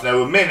leg off. Now,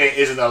 a minute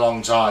isn't a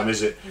long time,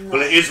 is it? No.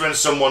 But it is when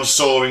someone's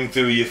sawing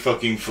through your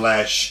fucking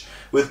flesh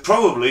with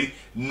probably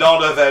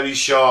not a very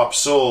sharp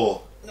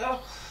saw. No.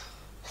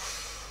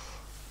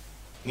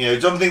 You know,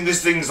 don't think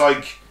this thing's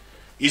like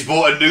he's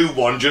bought a new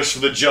one just for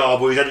the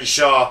job or he's had it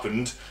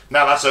sharpened.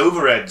 Now that's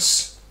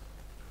overheads.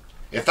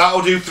 If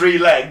that'll do 3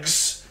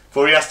 legs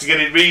before he has to get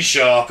it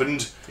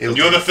resharpened, and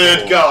you're the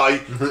third guy,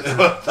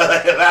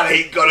 that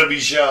ain't gonna be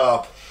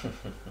sharp.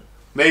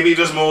 Maybe he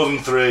does more than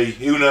 3.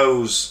 Who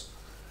knows?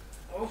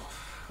 Oh.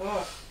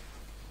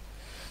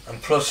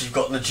 And plus you've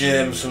got the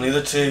germs from the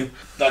other 2.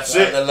 That's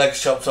Like it. the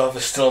legs chopped off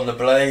is still on the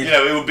blade. You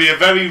know, it would be a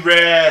very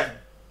rare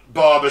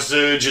barber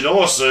surgeon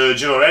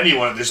or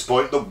anyone at this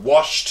point that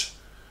washed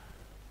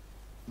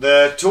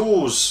their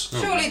tools.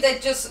 Surely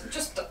they'd just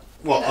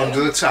What,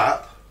 under the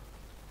tap?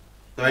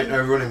 There ain't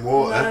no running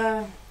water.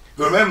 No.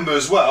 Remember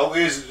as well,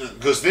 is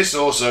because this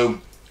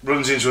also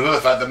runs into another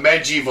fact that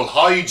medieval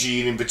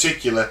hygiene in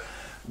particular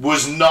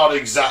was not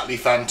exactly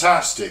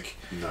fantastic.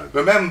 No.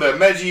 Remember,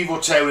 medieval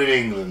town in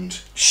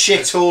England,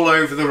 Shit all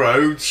over the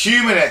roads.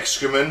 human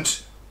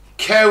excrement,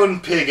 cow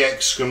and pig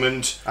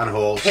excrement, And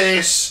horse.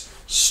 piss,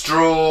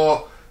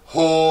 straw,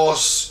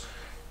 horse,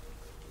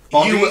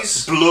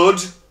 Bodies.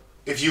 blood.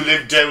 If you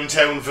lived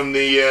downtown from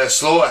the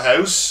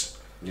slaughterhouse.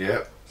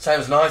 Yep.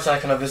 Sounds nice, how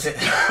can I visit?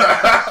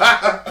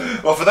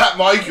 Well, for that,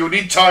 Mike, you'll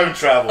need time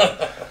travel.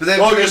 But then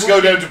Or just go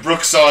down to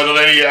Brookside on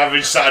any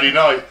average Saturday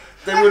night.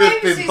 there would have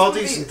Maybe been season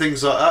bodies be- and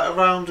things like that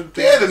around. And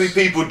Yeah, there'll be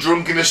people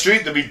drunk in the street,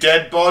 there'll be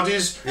dead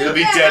bodies, there'll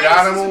be dead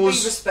houses would animals.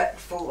 be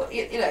respectful,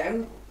 you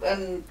know,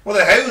 and Well,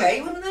 the house,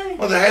 okay, wouldn't they?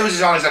 well, the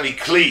houses aren't exactly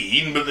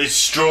clean, but there's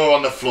straw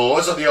on the floor.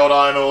 It's like the old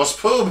Iron Horse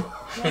pub.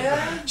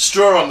 Yeah.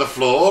 Straw on the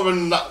floor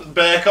and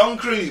bare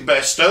concrete,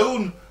 bare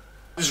stone.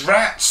 There's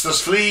rats,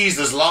 there's fleas,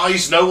 there's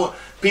lice. No,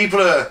 people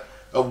are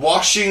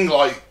washing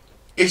like.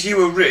 If you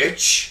were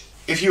rich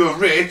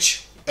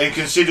and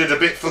considered a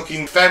bit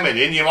fucking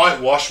feminine, you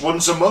might wash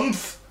once a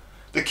month.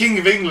 The King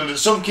of England,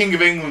 some King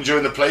of England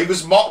during the plague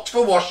was mocked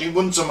for washing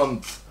once a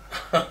month.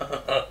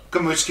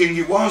 Come which king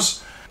it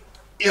was.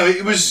 You know,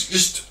 it was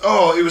just,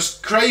 it was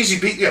crazy.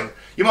 You know,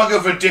 you might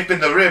go for a dip in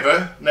the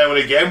river now and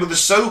again, but the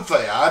soap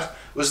they had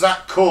was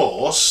that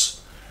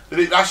coarse that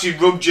it actually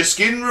rubbed your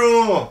skin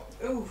raw.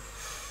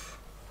 Oof.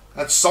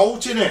 Had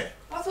salt in it.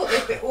 I thought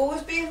they'd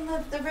always be in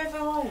the river,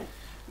 right?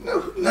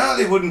 No,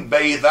 they wouldn't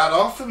bathe that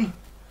often.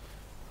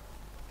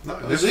 Not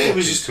in That was this it, it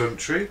was fucking just-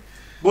 country.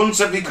 Once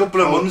every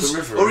couple of Oh, the months.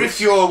 river Or is.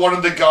 if you're one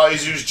of the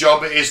guys whose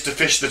job it is to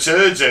fish the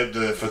turds out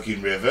the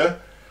fucking river,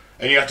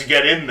 and you have to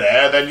get in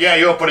there, then yeah,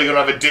 you're probably going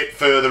to have a dip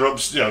further up,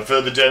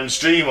 further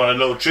downstream on a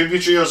little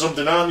tributary or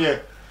something, aren't you?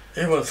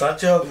 Who wants that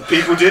job?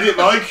 People did it,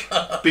 Mike.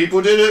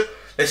 People did it.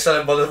 They sell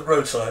them by the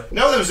roadside.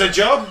 No, that was their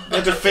job. They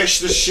had to fish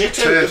the shit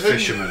out Turd of the thing.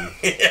 fisherman.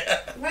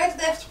 Where did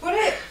they have to put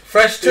it?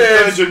 Fresh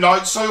Turn turds. into a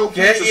night soil pit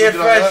Get or your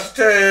something like fresh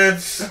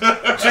turds.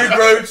 2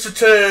 groats a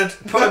turd.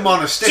 Put them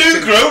on a stick. that.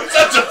 2 groats?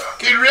 That's a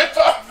fucking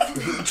rip-off!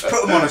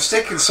 Put them on a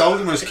stick and sold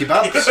them as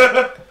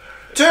kebabs.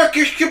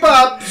 Turkish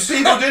kebabs.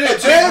 People did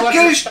it.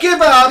 Turkish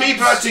kebabs.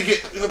 People had to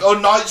get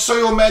on night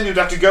soil men. You'd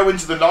have to go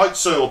into the night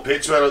soil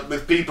pits where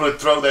with people would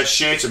throw their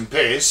shit and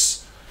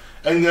piss,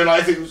 and then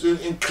I think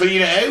and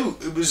clean it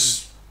out. It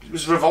was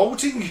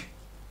revolting.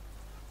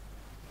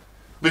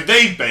 But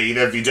they bathe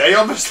every day,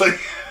 obviously.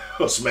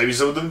 Or maybe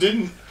some of them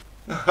didn't.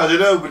 I don't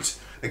know, but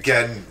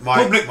Again,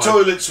 public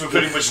toilets were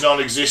pretty much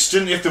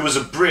non-existent. If there was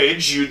a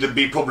bridge, there'd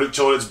be public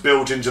toilets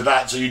built into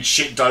that, so you'd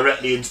shit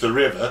directly into the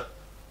river.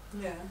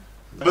 Yeah.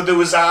 But there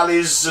was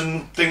alleys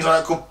and things like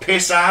that called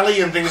Piss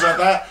Alley and things like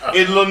that.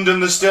 In London,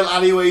 there's still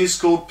alleyways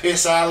called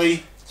Piss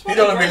Alley. You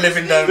don't want to be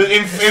living down. But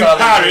in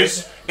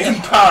Paris,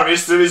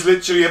 there is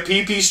literally a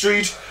pee-pee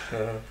street.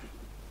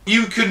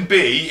 You can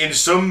be in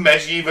some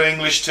medieval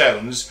English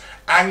towns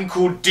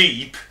ankle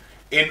deep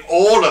in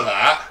all of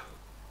that.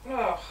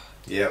 Oh.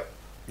 Yep.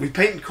 We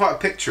painted quite a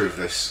picture of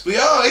this.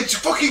 It's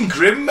fucking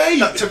grim, mate.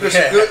 That took us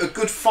a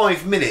good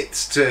 5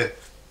 minutes to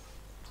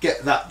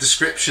get that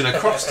description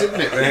across, didn't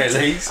it,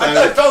 really? So,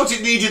 I felt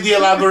it needed the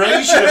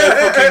elaboration of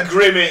how fucking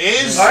grim it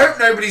is. I hope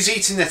nobody's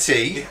eating their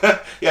tea.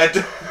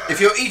 Yeah.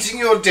 If you're eating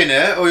your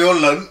dinner or your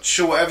lunch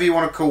or whatever you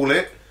want to call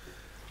it,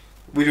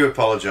 we do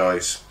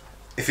apologise.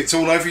 If it's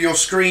all over your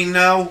screen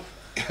now,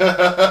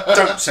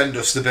 don't send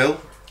us the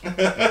bill.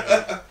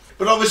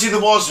 But obviously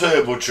there was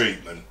herbal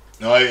treatment,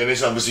 right? And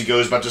this obviously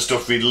goes back to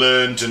stuff we'd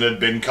learnt and had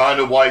been kind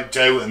of wiped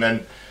out, and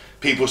then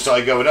people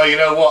started going, oh, you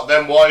know what,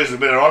 them wise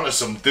women are onto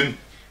something.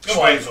 The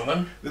wise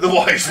woman. The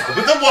wise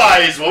woman. The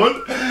wise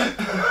woman.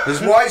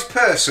 There's wise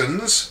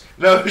persons.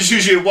 No, it's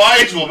usually a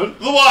wise woman.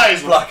 The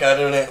wise woman.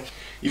 Blackadder, isn't it?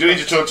 You don't need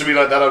to talk to me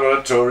like that, I'm not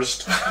a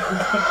tourist.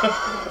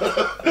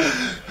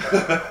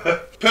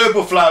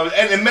 Purple flowers,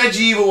 and a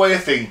medieval way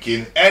of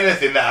thinking,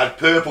 anything that had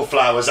purple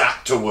flowers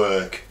had to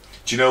work.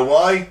 Do you know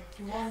why?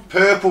 Why?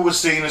 Purple was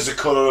seen as the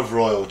colour of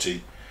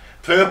royalty.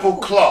 Purple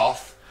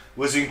cloth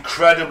was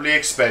incredibly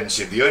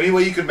expensive. The only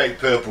way you could make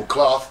purple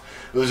cloth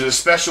was with a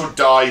special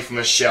dye from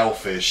a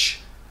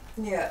shellfish.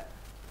 Yeah.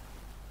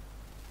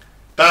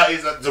 That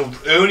is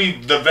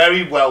only the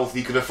very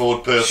wealthy could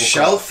afford purple cloth.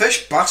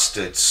 Shellfish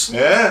bastards.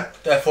 Yeah.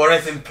 Therefore,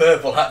 anything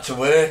purple had to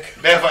work.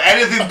 Therefore,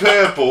 anything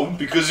purple,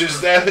 because it's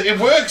there, it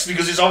works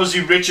because it's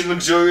obviously rich and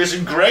luxurious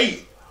and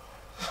great.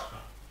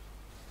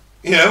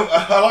 You know,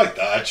 I like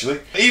that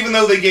actually. Even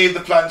though they gave the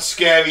plants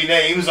scary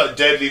names like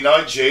deadly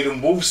nightshade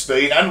and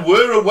wolfsbane and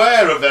were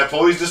aware of their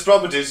poisonous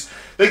properties,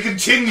 they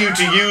continued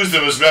to use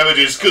them as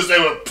remedies because they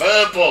were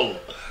purple.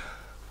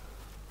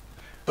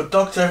 But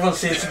Doctor, everyone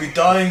seems to be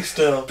dying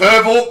still.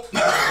 Purple.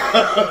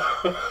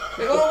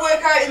 It all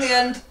work out in the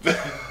end.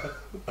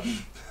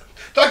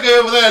 That guy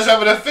over there is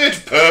having a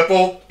fit.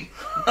 Purple.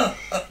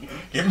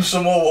 Give him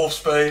some more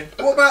wolfsbane.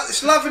 What about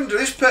this lavender?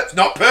 This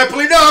not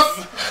purple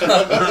enough.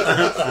 Not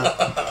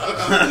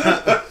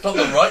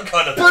the right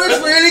kind of. But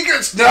it's really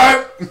good.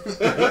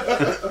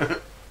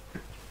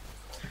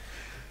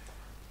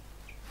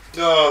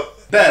 No.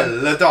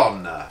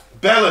 Belladonna.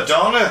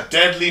 Belladonna,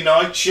 deadly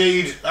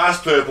nightshade, has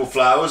purple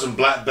flowers and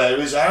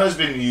blackberries, and has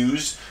been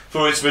used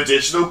for its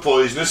medicinal,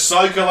 poisonous,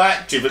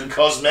 psychoactive and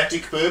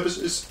cosmetic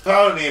purposes.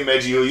 Apparently in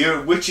medieval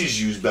Europe,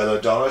 witches used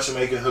belladonna to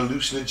make a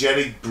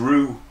hallucinogenic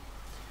brew.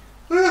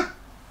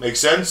 Makes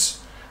sense.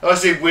 When I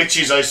say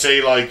witches, I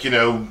say like, you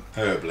know...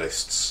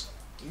 Herbalists.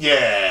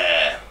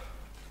 Yeah.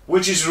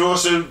 Witches are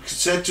also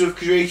said to have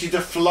created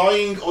a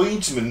flying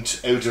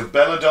ointment out of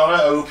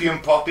belladonna,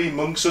 opium poppy,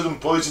 monkshood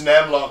and poison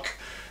hemlock.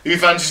 Who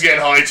fancies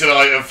getting high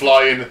tonight and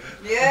flying?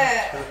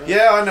 Yeah.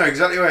 Yeah, I know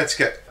exactly where to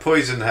get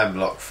poison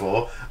hemlock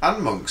for,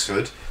 and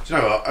monkshood. Do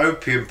you know what?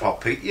 Opium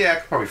poppy. Yeah, I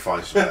could probably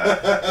find some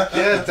there.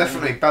 Yeah,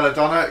 definitely.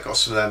 Belladonna. Got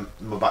some of them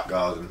in my back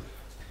garden.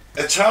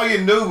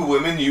 Italian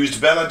noblewomen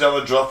used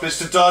belladonna droplets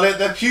to dilate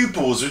their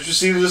pupils, which was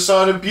seen as a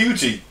sign of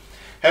beauty.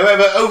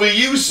 However,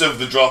 overuse of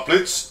the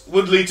droplets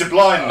would lead to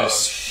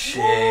blindness.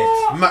 Shit.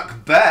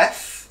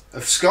 Macbeth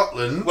of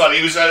Scotland. Well,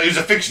 he was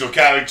a fictional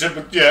character,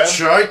 but yeah.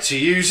 Tried to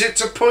use it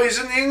to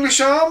poison the English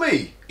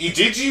army. He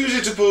did use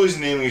it to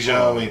poison the English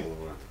army.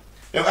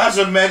 Now, as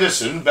a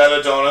medicine,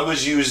 belladonna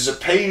was used as a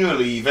pain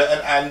reliever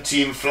and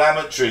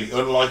anti-inflammatory.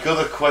 Unlike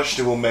other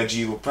questionable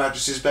medieval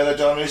practices,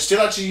 belladonna is still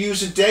actually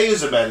used today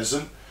as a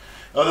medicine.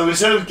 Although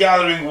instead of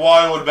gathering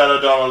wild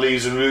belladonna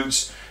leaves and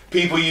roots,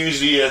 people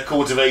usually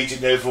cultivate it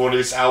now for one of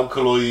its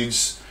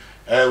alkaloids,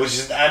 which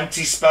is an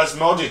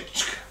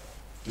antispasmodic.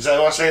 Is that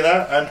how I say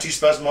that?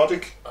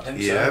 Antispasmodic? I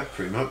think Yeah, so.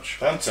 pretty much.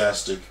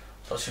 Fantastic.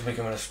 Thought she'd make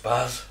him in a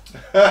spaz.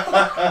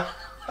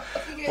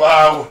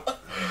 Wow.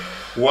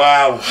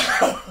 Wow.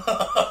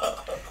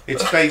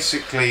 It's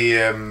basically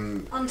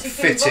fitting.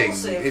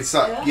 Anti-convulsive, It's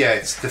like yeah?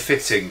 it's the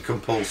fitting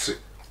compulsive.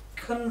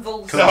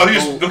 Convulsive. No, I was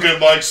just looking at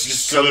Mike's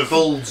just sort of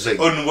Convulsing.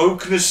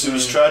 unwokeness. It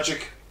was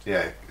tragic.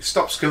 Yeah, it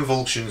stops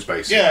convulsions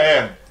basically.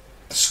 Yeah.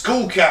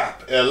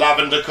 Skullcap, a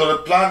lavender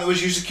coloured plant that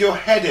was used to cure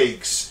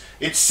headaches.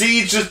 Its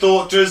seeds are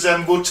thought to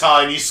resemble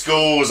tiny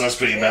skulls. That's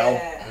pretty metal.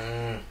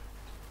 Yeah.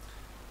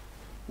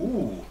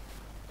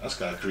 That's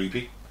kind of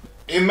creepy.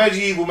 In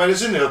medieval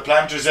medicine, if a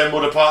plant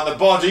resembled a part of the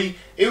body,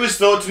 it was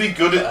thought to be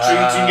good at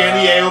treating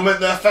any ailment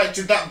that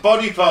affected that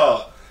body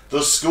part.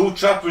 Thus, skull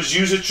trappers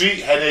used to treat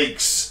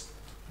headaches.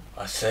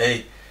 I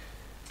see.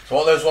 So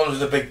what are those ones with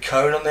the big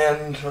cone on the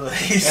end? What are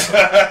these?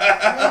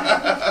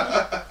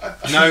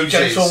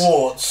 Genital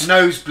warts.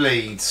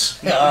 Nosebleeds.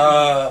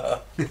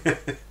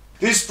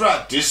 This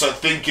practice, like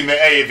thinking that,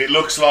 hey, if it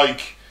looks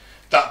like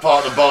that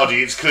part of the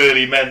body, it's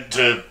clearly meant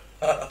to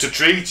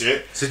treat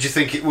it. So do you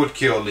think it would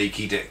cure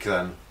leaky dick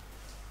then?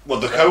 Well,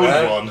 the cone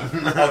one.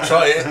 I'll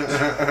try it.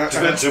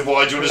 Depends on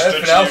why do you want to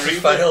Everything stretch else your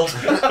has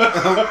ring.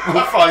 failed.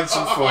 We'll find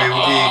some for you.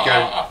 We'll give you a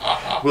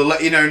go. We'll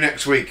let you know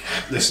next week,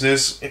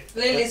 listeners.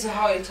 Lily's a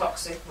highly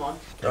toxic one.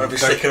 Don't be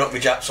sticking up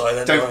with Japs eye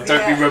then. Don't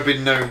be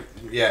rubbing don't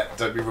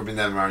be rubbing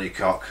them around your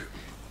cock.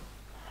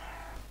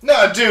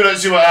 No, do.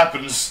 Let's see what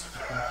happens.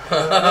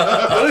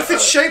 Well, if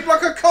it's shaped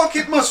like a cock,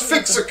 it must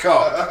fix a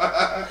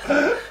cock.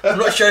 I'm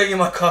not showing you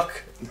my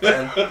cock.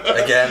 Again.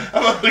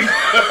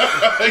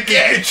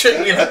 Again.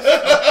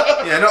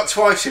 Yeah, not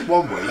twice in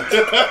 1 week.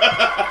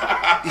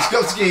 He's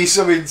got to give you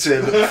something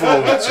to look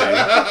forward to.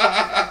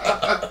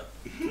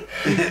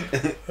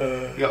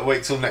 You got to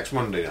wait till next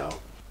Monday now.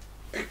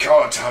 You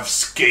can't have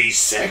gay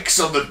sex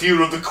on the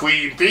Deal of the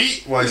Queen,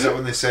 Pete. Why is that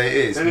when they say it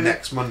is?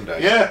 Next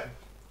Monday? Yeah.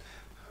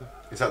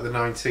 Is that the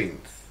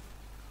 19th?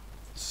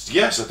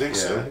 Yes, I think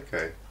so.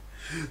 Okay.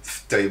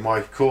 The day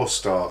my course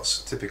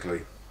starts,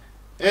 typically.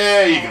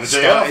 Yeah, you can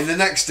say Starting the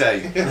next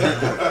day.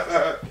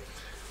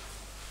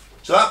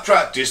 So that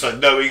practice, like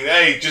knowing,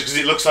 hey, just because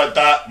it looks like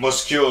that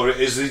must cure it,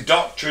 is the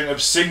doctrine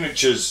of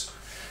signatures,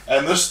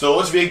 and thus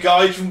thought to be a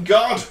guide from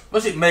God.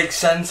 Does it make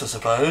sense, I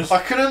suppose?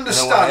 I can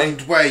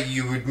understand where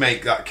you would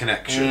make that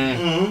connection.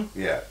 Mm-hmm.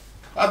 Yeah.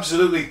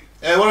 Absolutely.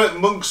 What about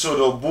monkshood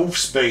or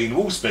wolfsbane?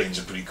 Wolfsbane's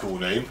a pretty cool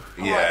name.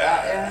 I like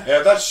that,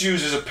 yeah. That's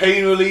used as a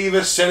pain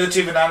reliever,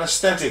 sedative and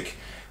anaesthetic.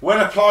 When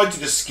applied to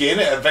the skin,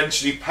 it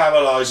eventually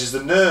paralyses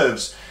the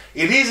nerves.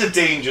 It is a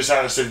dangerous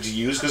anaesthetic to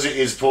use because it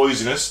is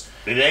poisonous.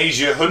 In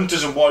Asia,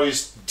 hunters and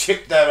warriors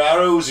tip their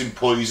arrows in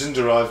poison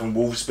derived from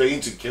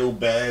wolfsbane to kill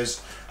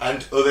bears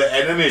and other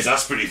enemies.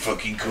 That's pretty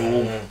fucking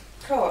cool.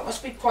 Cool, it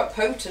must be quite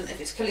potent if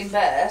it's killing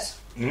bears.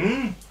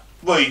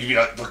 Well, you'd be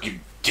like fucking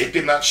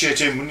dipping that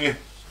shit in, wouldn't you?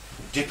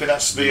 Dipping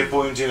that spear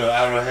point in or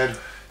arrowhead.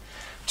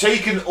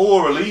 Taken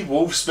orally,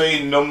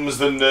 wolfsbane numbs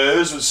the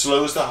nerves and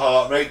slows the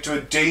heart rate to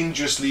a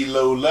dangerously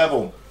low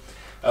level.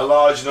 A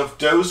large enough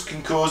dose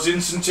can cause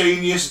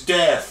instantaneous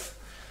death.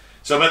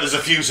 So I bet there's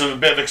a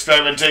bit of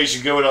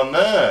experimentation going on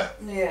there.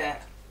 Yeah.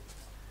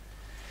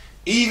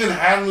 Even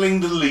handling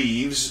the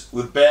leaves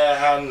with bare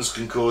hands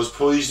can cause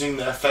poisoning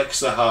that affects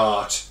the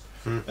heart.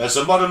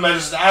 So modern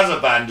medicine has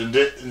abandoned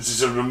it, and this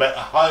is a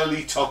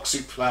highly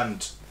toxic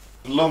plant.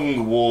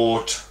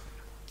 Lungwort.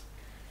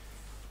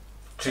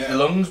 Treat the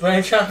lungs by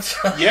any chance?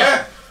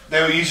 Yeah,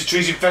 they were used to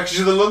treat infections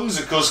of the lungs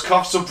that cause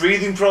coughs or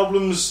breathing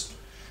problems.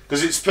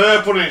 Because it's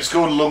purple and it's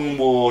called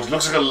lungwort. It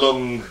looks like a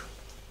lung.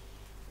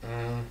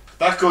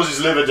 That causes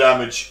liver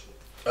damage.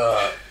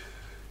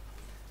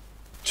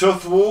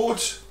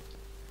 Tuthwort.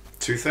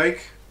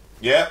 Toothache?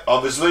 Yeah,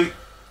 obviously.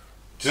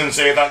 Doesn't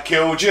say if that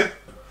killed you.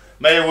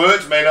 May have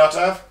worked, may not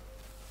have.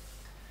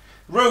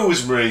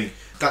 Rosemary.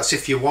 That's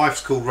if your wife's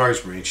called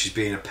Rosemary and she's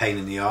being a pain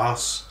in the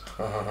arse.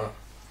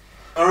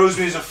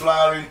 Rosemary is a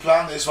flowering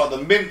plant. It's like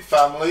the mint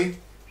family.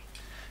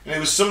 And it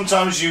was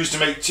sometimes used to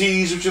make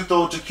teas which are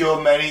thought to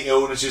cure many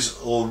illnesses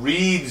or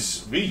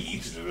reeds.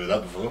 Reeds? Never heard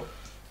that before.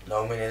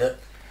 No, me neither.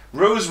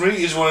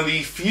 Rosemary is one of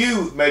the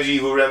few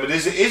medieval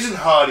remedies that isn't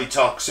highly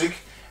toxic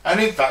and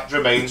in fact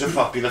remains a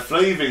popular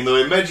flavouring, though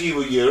in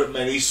medieval Europe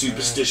many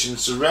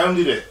superstitions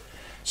surrounded it.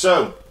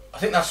 So, I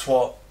think that's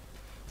what...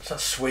 Is that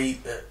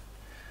sweet?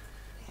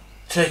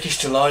 Turkish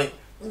Delight.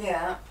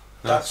 Yeah.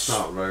 That's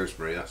not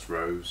rosemary, that's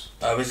rose.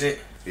 Oh, is it?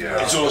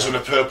 Yeah. it's also in a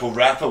purple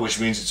wrapper, which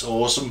means it's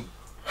awesome.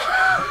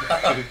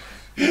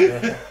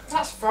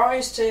 That's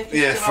Fry's Turkish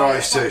Yeah, Delight.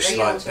 Fry's That's not Turkish real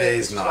Delight. It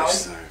is Turkish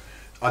nice Delight.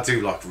 though. I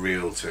do like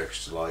real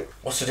Turkish Delight.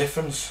 What's the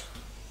difference?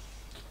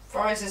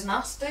 Fry's is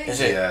nasty. Is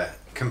it? Yeah,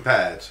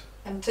 compared.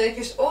 And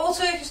all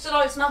Turkish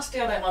Delight's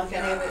nasty, I don't like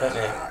any of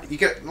it. You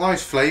get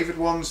nice flavoured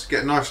ones,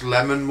 get a nice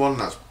lemon one,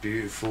 that's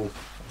beautiful.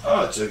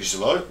 Oh, Turkish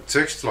Delight.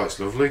 Turkish Delight's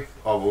lovely.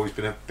 I've always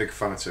been a big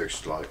fan of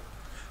Turkish Delight.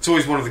 It's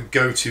always one of the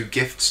go-to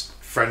gifts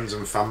friends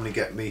and family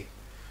get me.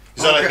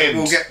 Is that a hint?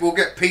 We'll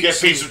get pizza. Get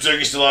pizza from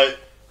Turkish Delight.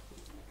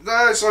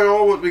 No, it's like,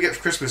 oh, what do we get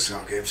for Christmas?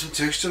 I'll give him some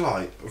Turkish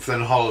Delight. Or if they're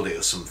on holiday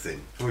or something.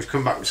 Always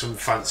come back with some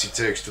fancy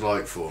Turkish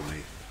Delight for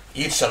me.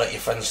 You'd sell it your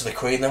friends to the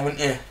Queen then,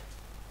 wouldn't you?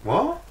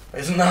 What?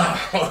 Isn't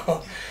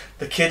that...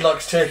 The kid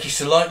likes Turkish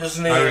Delight,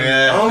 doesn't he? Oh,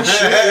 yeah. Oh,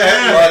 shit,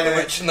 yeah. Lion, the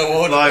Witch in the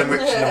Wardrobe. Lion,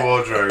 Witch in the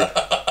Wardrobe.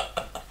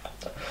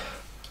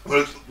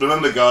 Well,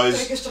 remember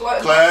guys, Turkish Delight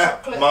and Claire,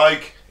 hot chocolate.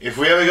 Mike, if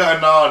we ever got a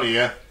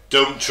Narnia,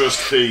 don't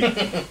trust Pete.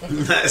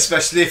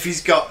 Especially if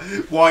he's got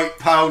white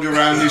powder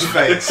around his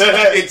face.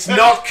 It's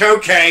not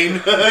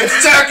cocaine.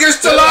 It's Turkish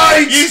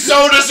Delight! You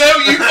sold us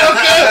out, you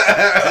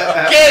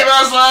fucker! Get him,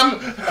 Aslan!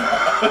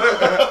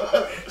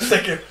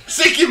 Sick him.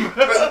 Sick him!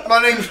 But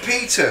my name's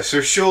Peter, so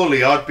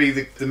surely I'd be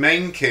the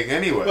main king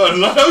anyway. Well,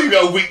 no, you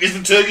got a weakness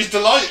for Turkish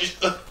delight.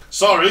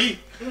 Sorry.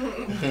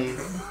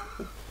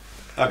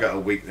 I got a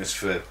weakness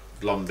for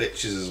blonde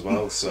bitches as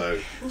well,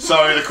 so...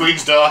 Sorry, the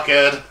Queen's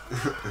dark-haired.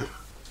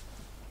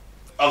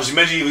 Obviously,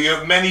 medieval, you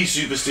have many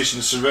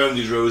superstitions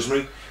surrounding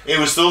rosemary. It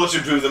was thought to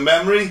improve the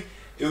memory.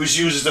 It was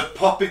used as a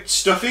poppet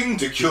stuffing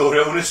to cure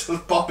illness.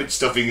 Poppet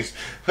stuffing is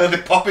where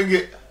they're popping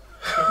it.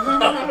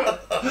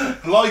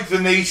 Like the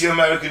Native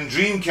American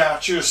dream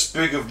catcher, a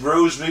sprig of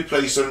rosemary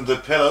placed under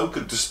the pillow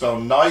could dispel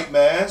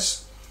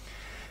nightmares.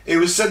 It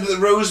was said that the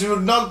rosemary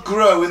would not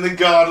grow in the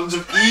gardens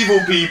of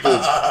evil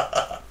people.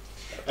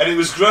 And it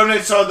was grown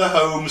outside the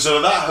home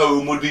so that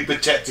home would be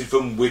protected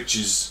from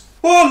witches.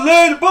 What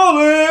lady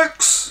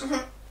bollocks?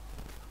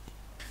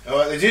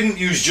 Alright, they didn't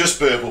use just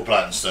purple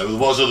plants though, there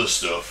was other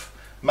stuff.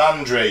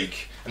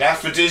 Mandrake, an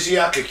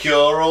aphrodisiac, a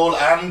cure-all,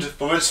 and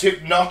for its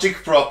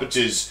hypnotic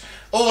properties.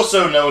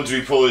 Also known to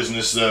be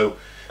poisonous though.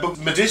 But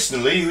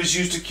medicinally, it was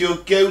used to cure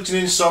gout and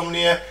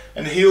insomnia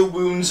and heal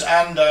wounds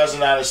and as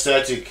an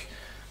anaesthetic.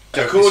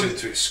 Don't listen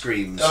to its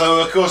screams.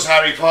 Although, of course,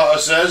 Harry Potter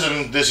says,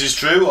 and this is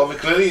true,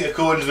 obviously,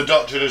 according to the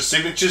doctrine of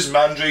signatures,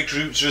 mandrake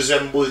roots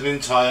resembled an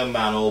entire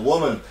man or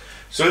woman.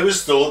 So it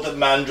was thought that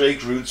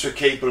mandrake roots were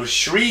capable of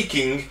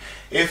shrieking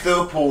if they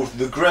were pulled from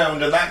the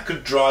ground, and that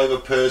could drive a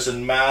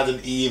person mad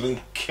and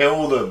even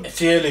kill them. It's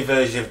the early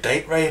version of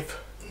date rape.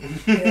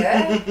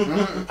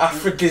 Yeah.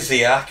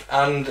 Aphrodisiac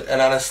and an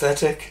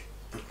anaesthetic.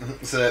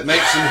 So it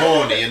makes them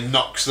horny and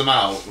knocks them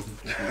out.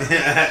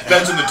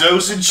 Depends on the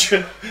dosage.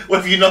 What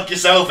if you knock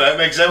yourself out, it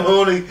makes them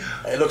horny?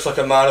 It looks like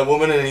a man or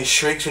woman and he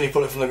shrieks when you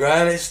pull it from the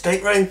ground. It's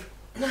date rape.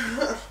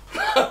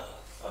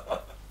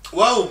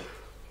 Well,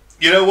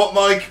 you know what,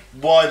 Mike?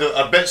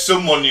 I bet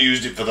someone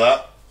used it for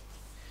that.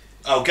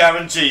 I'll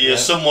guarantee you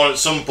someone at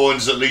some point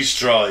has at least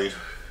tried.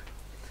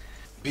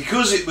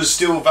 Because it was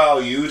still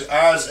valued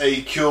as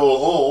a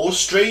cure-all,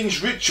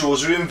 strange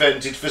rituals were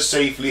invented for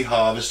safely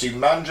harvesting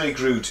mandrake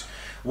root.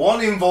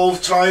 One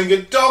involved tying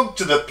a dog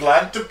to the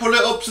plant to pull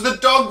it up so the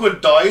dog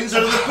would die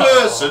instead of the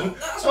person.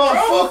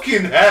 Oh,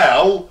 fucking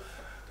hell!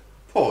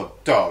 Poor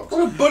dog.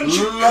 What a bunch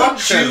of cunt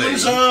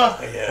humans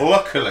are! Yeah.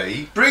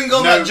 Luckily... Bring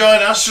on that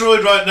giant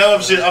asteroid right now,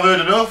 I've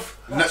heard enough.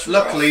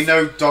 luckily,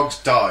 no dogs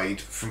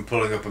died from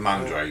pulling up a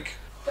mandrake.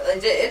 But they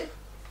did.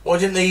 Why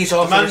didn't they use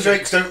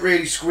Mandrakes don't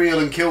really squeal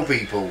and kill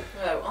people.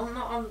 No, I'm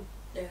not on.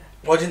 Yeah.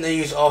 Why didn't they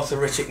use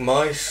arthritic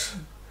mice?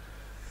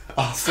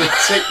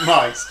 Arthritic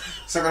mice.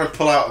 It's not going to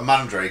pull out a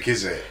mandrake,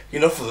 is it?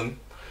 Enough of them.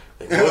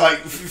 Like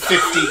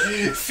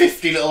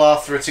 50 little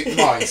arthritic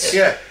mice.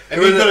 Yeah,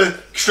 and you've got to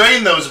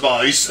train those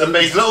mice and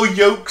make little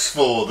yokes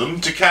for them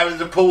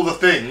to pull the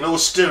thing, little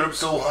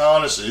stirrups, little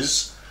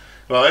harnesses,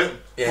 right?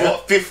 Yeah.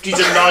 What, 50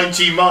 to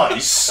 90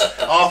 mice,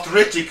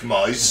 arthritic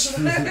mice.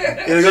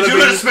 You're You're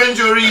going to spend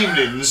your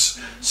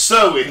evenings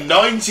sewing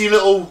 90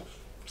 little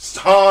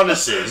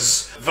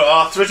harnesses for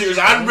arthritic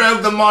and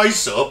round the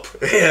mice up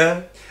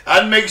Yeah.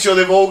 and make sure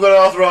they've all got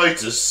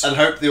arthritis. And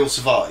hope they'll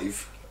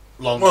survive.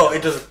 Well,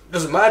 it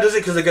doesn't matter, does it?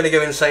 Because they're going to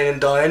go insane and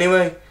die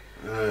anyway.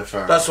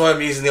 Fair That's why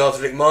I'm using the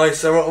arthritic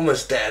mice. They're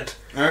almost dead.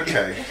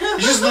 Okay.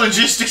 It's just the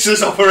logistics of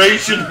this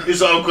operation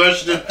is our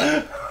question.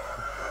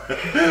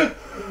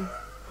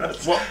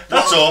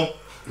 That's all.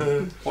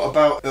 What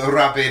about a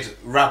rabid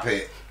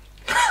rabbit?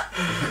 You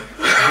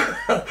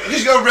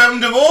just go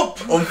round them up.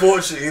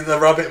 Unfortunately, the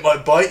rabbit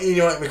might bite you and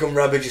you might become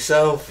rabid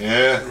yourself.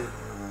 Yeah.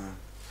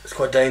 It's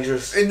quite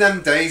dangerous. In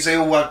them days, they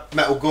all had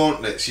metal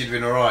gauntlets. You'd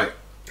been alright.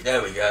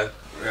 There we go.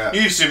 Yeah.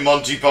 You've seen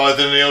Monty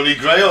Python and the Holy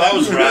Grail. That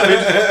was rabid.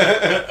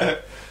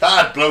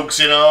 That had blokes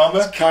in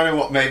armour. Kind of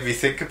what made me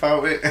think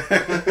about it.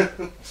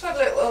 Just had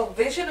a little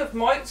vision of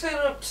Mike turning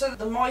up to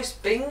the mice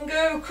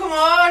bingo. Come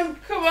on,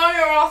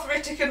 you're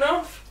arthritic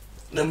enough.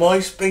 The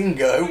mice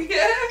bingo?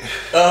 Yeah.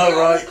 Oh,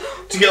 right.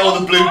 To get all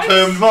the blue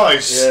permed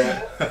mice.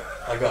 Yeah.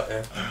 I got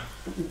you.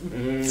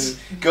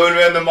 Going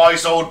around the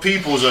mice old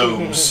people's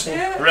homes.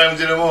 Yeah.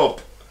 Rounding them up.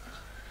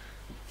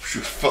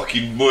 You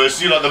fucking worse.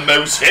 You're like the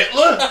mouse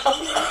Hitler.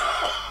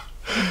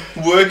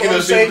 Working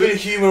those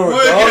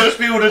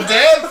people to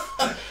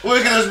death.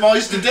 Working those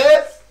mice to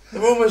death.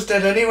 They're almost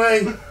dead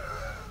anyway.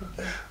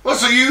 Well,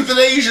 so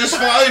euthanasia's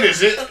fine,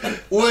 is it?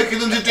 Working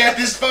them to death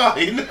is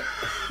fine.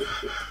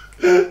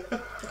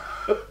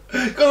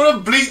 Got a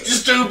bleak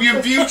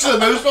dystopian future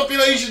most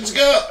populations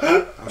got.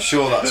 I'm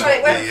sure that's So what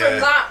it went the... from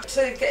that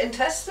to getting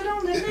tested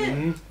on,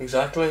 didn't it?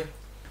 Exactly.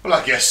 Well,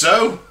 I guess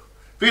so.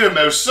 Being a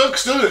mouse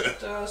sucks, doesn't it? It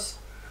does.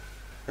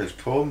 Those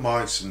poor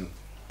mice and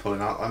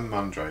pulling out them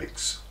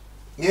mandrakes.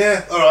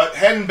 Yeah, alright.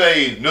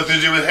 Henbane. Nothing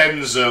to do with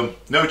hens, though.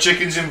 No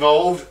chickens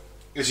involved.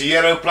 It's a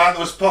yellow plant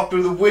that was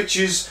popular with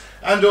witches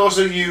and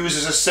also used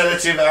as a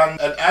sedative and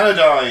an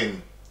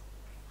anodyne.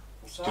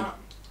 What's that?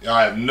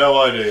 I have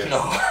no idea.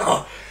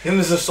 No. Him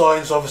as a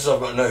science officer, I've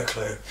got no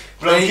clue.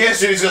 But I'm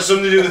guessing it's got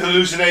something to do with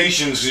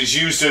hallucinations because it's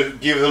used to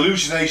give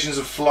hallucinations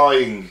of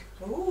flying.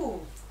 Ooh.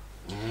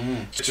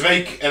 To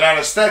make an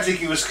anaesthetic,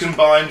 it was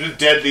combined with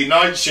deadly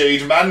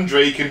nightshade,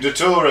 mandrake and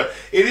datura.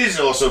 It is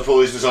also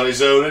poisonous on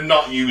its own and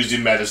not used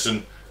in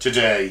medicine.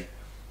 today.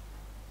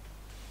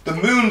 The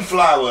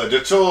moonflower,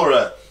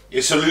 datura,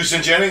 is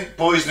hallucinogenic,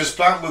 poisonous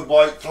plant with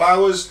white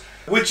flowers.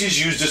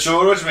 Witches use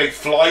datura to make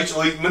flight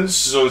ointments,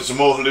 so it's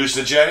more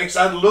hallucinogenics,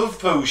 and love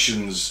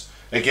potions.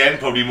 Again,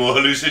 probably more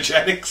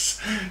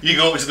hallucinogenics. You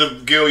go up to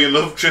the girl you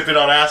love tripping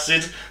on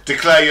acid,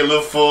 declare your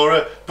love for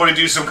her, probably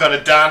do some kind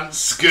of dance,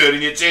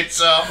 skirting your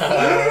tits off.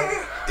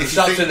 He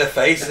slaps in the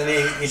face and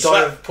he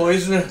died of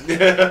poison.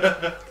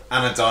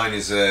 Anodyne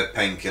is a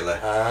painkiller.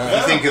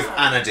 You think of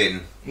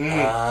Anodin.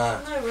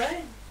 No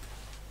way.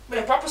 Been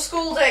a proper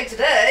school day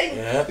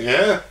today.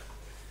 Yeah.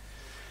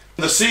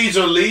 The seeds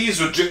or leaves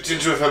were dripped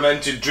into a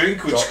fermented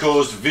drink which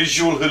caused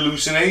visual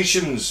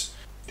hallucinations.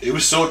 It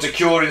was thought to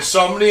cure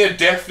insomnia,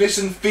 deafness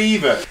and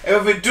fever.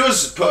 If it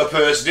does put a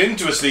person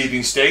into a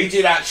sleeping state,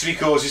 it actually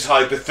causes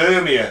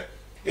hypothermia.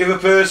 If a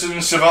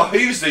person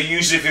survives, they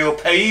usually feel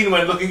pain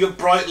when looking at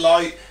bright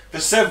light for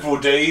several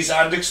days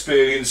and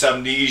experience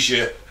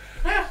amnesia.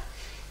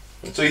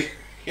 So,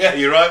 yeah,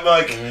 you're right,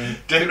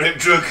 Mike. Date rape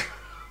drug.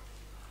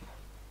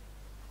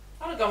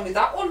 I'd have gone with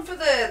that one for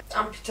the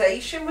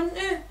amputation, wouldn't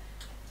you?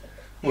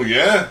 Well,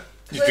 yeah.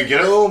 You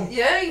forget it all.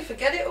 Yeah, you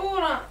forget it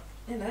all,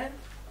 you know.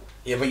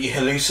 Yeah, but you're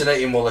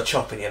hallucinating while they're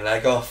chopping your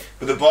leg off.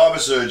 But the barber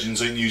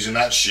surgeons ain't using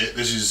that shit.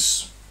 This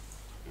is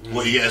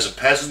what you get as a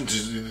peasant.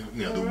 Is, you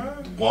know,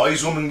 the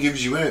wise woman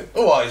gives you it.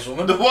 The wise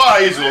woman. The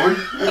wise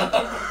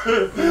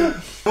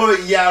woman.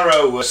 Bullet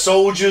yarrow, a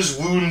soldier's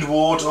wound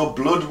wart or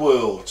blood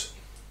wart.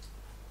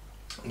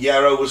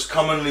 Yarrow was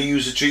commonly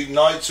used to treat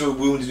knights who were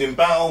wounded in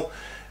battle,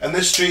 and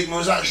this treatment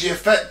was actually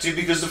effective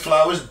because the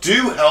flowers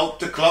do help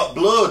to clot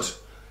blood.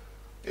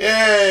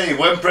 Yay!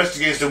 When pressed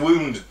against a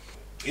wound.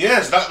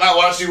 Yes, that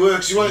one actually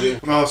works. You want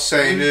When I was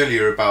saying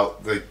earlier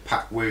about the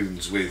packed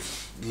wounds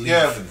with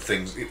leaf and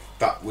things, if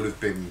that would have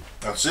been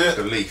That's it.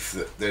 the leaf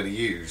that they'd have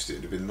used, it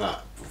would have been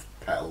that, with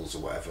petals or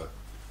whatever.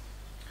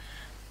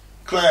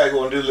 Claire,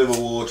 go on, do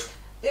liverwort.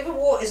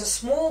 Liverwort is a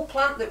small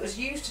plant that was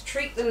used to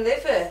treat the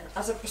liver,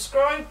 as a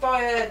prescribed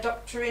by a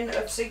doctrine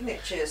of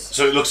signatures.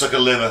 So it looks like a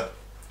liver.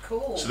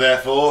 Cool. So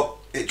therefore,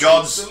 It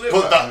God's treats the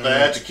liver. put that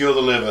there to cure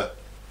the liver.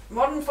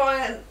 Modern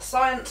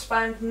science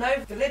found no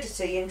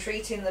validity in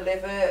treating the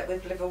liver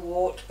with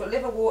liverwort, but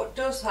liverwort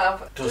does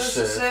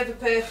serve a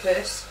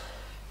purpose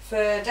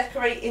for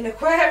decorating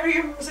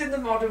aquariums in the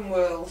modern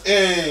world.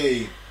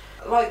 Yay!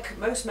 Like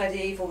most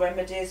medieval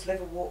remedies,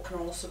 liverwort can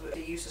also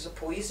be used as a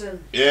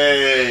poison.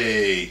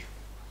 Yay!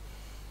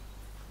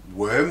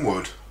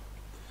 Wormwood.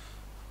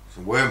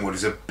 So wormwood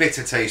is a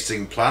bitter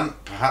tasting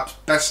plant, perhaps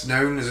best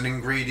known as an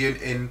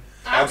ingredient in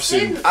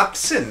Absinthe.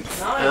 absinthe. Nice.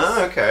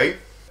 Ah, okay.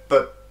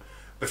 But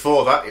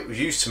before that, it was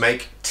used to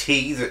make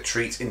tea that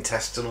treats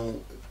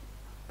intestinal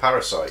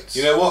parasites.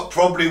 You know what?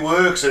 Probably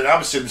works, and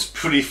absinthe's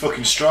pretty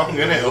fucking strong,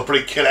 isn't it? It'll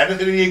probably kill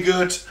anything in your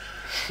gut.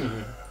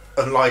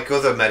 Unlike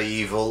other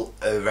medieval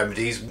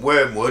remedies,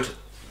 wormwood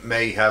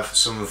may have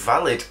some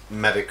valid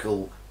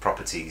medical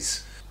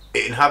properties.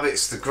 It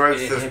inhibits the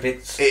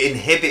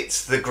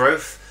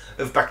growth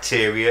of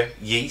bacteria,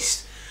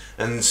 yeast,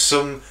 and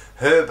some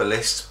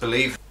herbalists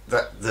believe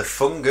that the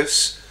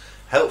fungus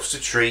helps to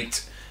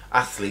treat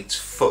athlete's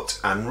foot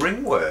and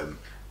ringworm.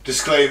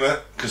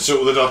 Disclaimer,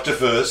 consult with the doctor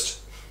first.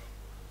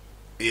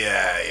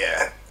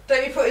 Yeah.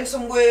 Don't be putting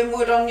some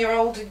wormwood on your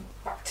old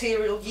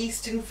bacterial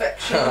yeast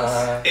infections.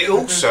 It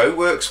also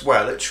works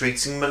well at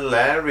treating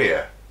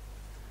malaria.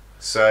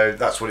 So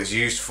that's what it's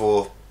used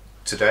for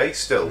today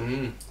still.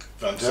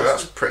 Fantastic. So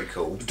that's pretty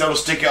cool. Don't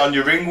stick it on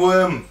your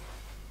ringworm.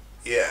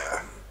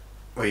 Yeah.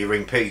 Well, you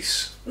ring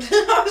peace.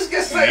 I was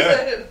going to say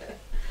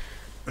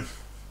that.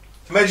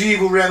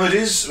 Medieval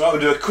remedies. Right,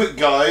 we'll do a quick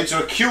guide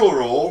to a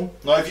cure-all.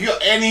 Now, if you've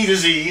got any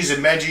disease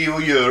in medieval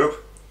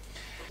Europe,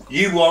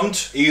 you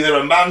want either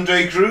a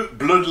mandrake root,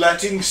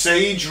 bloodletting,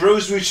 sage,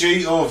 rosemary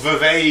tea, or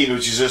vervain,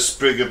 which is a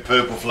sprig of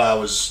purple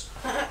flowers.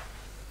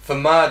 For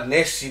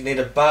madness, you need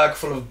a bag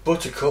full of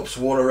buttercups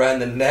worn around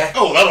the neck,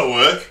 Oh, that'll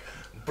work.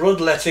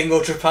 bloodletting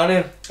or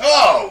trepanning.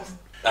 Oh!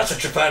 That's a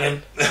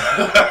trepanning.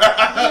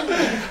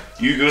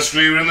 You go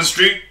screaming in the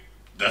street,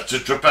 that's a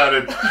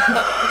trepanning.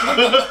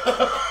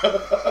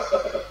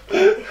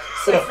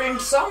 So for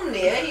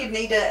insomnia, you'd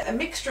need a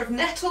mixture of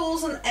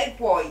nettles and egg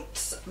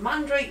whites,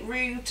 mandrake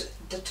root,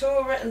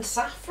 datura and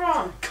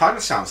saffron. Kind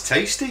of sounds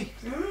tasty.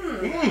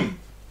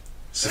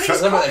 So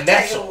Some of the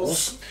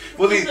nettles.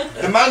 Well,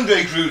 the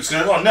mandrake root's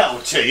going to... Oh, nettle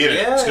tea, isn't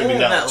it? It's going to be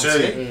nettle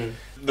tea.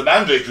 The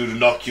mandrake root will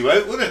knock you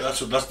out, wouldn't it?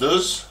 That's what that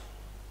does.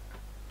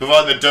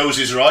 Providing the dose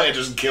is right, it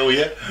doesn't kill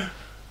you.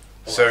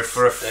 So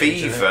for a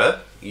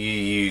fever, you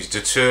use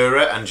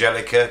datura,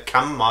 angelica,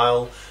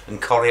 chamomile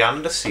and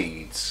coriander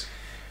seeds.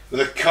 With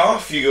a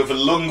cough, you go for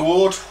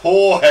lungwort,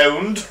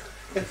 horehound,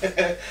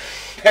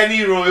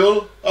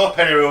 pennyroyal,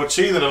 pennyroyal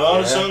tea, the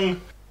Nevada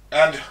song,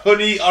 and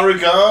honey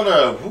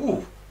oregano. Ooh,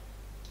 that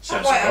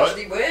sounds might right.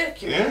 actually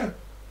work, you know. Yeah.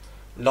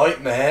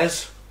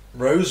 Nightmares.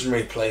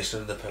 Rosemary placed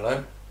under the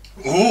pillow.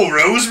 Ooh,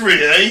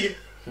 rosemary, eh?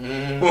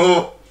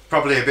 Oh,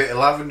 Probably a bit of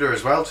lavender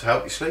as well to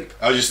help you sleep.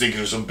 I was just thinking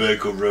of some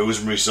bird called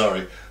Rosemary,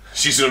 sorry.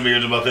 She's going to be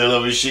under my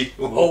pillow, is she?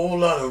 Oh,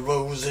 lot of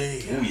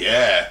rosy. Ooh,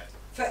 yeah.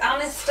 For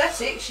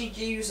anaesthetic, she'd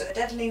use a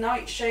deadly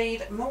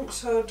nightshade,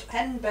 monk's hood,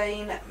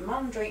 henbane,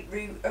 mandrake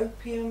root,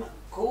 opium,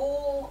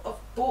 gall of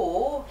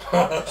boar,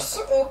 hops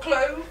or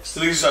cloves.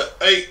 So he's like,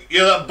 hey,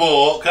 you're that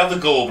boar, can I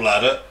have the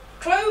gallbladder?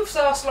 Cloves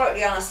are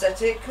slightly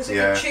anaesthetic because if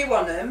Yeah. you chew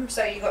on them,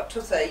 say you got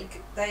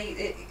toothache,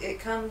 it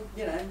can,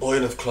 you know.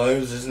 Oil of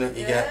cloves, isn't it?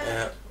 You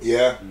get,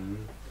 Yeah.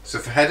 So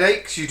for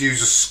headaches, you'd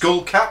use a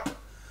skull cap,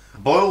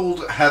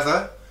 boiled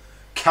heather,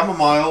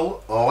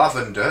 chamomile,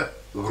 lavender,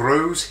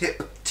 rose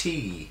hip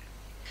tea.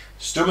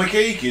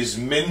 Stomachache is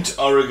mint,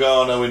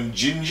 oregano and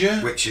ginger.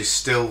 Which is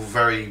still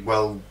very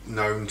well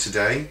known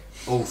today.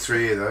 All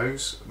three of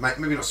those.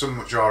 Maybe not so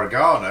much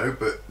oregano,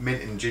 but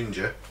mint and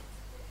ginger.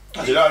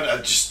 I don't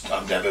know,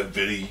 I've never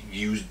really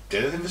used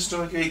anything for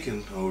stomachache,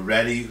 or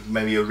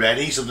maybe a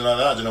rennie, something like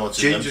that. I don't know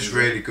what's in them. Ginger's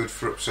really good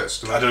for upset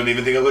stomach. I don't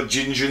even think I've got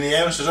ginger in the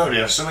house. I don't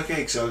really have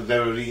stomachache, so I've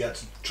never really had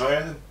to try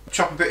anything.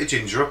 Chop a bit of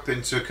ginger up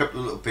into a couple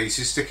of little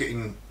pieces, stick it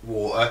in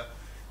water,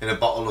 in a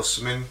bottle of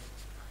something,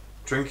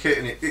 drink it,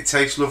 and it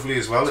tastes lovely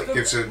as well. It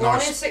gives a Morning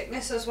nice...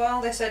 sickness as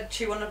well. They said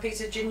chew on a piece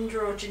of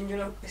ginger or ginger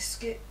nut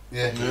biscuit.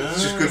 Yeah,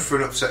 it's just good for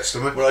an upset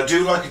stomach. Well, I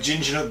do like a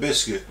ginger nut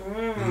biscuit.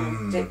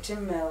 Dipped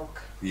in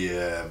milk.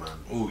 Yeah, man.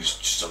 Oh, it's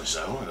just on its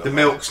own. I don't The know.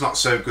 milk's not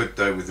so good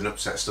though with an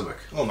upset stomach.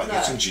 Oh, I might No.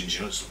 get some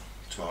ginger nuts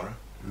tomorrow.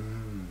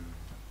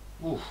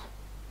 Ooh.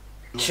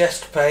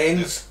 Chest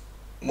pains,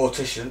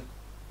 mortician.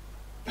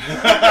 Because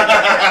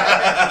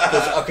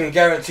I can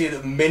guarantee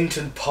that mint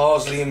and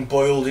parsley and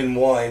boiled in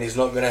wine is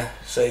not going to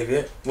save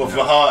you. Well, from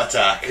a heart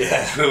attack,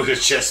 Yeah. with a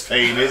chest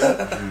pain is.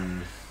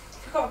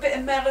 If you've got a bit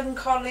of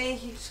melancholy,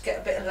 you just get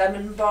a bit of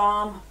lemon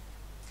balm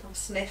and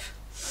sniff.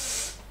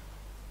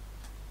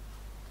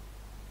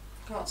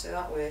 Can't see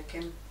that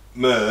working.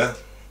 Myrrh.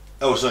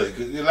 Oh, sorry,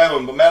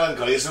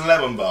 melancholy is some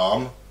lemon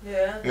balm.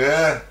 Yeah.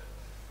 Yeah.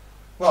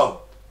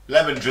 Well,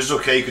 lemon drizzle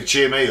cake could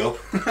cheer me up.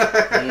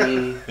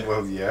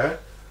 Well, yeah.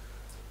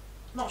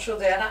 Not sure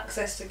they had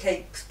access to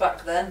cakes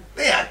back then.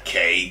 They had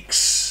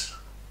cakes.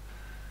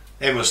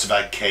 They must have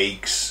had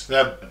cakes. They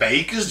had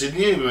bakers, didn't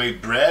you? They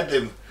made bread.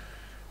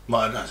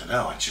 I don't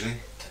know, actually.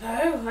 No,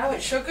 how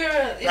much sugar?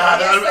 You know, Nah,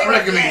 yes, they I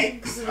reckon had the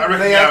eggs and-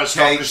 They had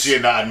aristocracy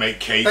and that'd make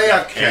cake. They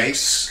had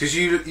cakes. cakes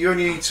because you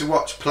only need to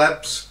watch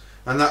Plebs,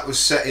 and that was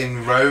set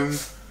in Rome,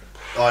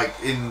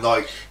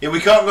 Yeah, we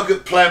can't look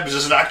at plebs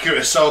as an accurate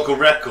historical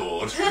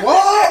record.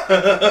 What?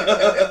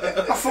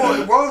 I thought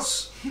it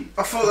was.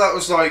 I thought that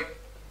was like.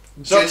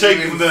 It's not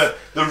taken from the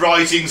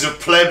writings of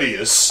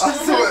Plebius. I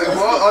thought it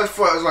was. I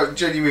thought it was like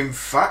genuine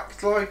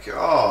fact. Like,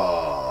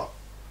 ah.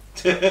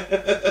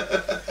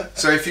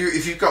 So if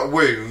you've got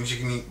wounds,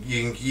 you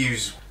can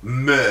use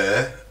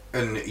myrrh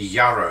and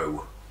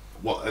yarrow,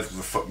 whatever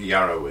the fuck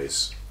yarrow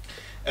is.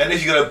 And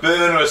if you've got a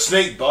burn or a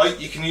snake bite,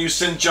 you can use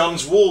St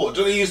John's wort.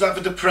 Don't they use that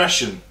for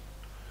depression?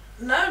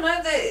 No,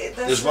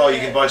 As well, you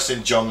can buy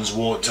St John's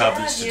wort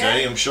tablets Yeah,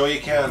 today. I'm sure you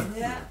can.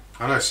 Yeah,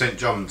 I know St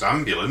John's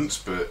ambulance,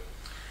 but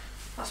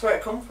that's where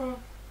it come from.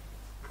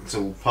 it's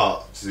all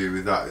part to do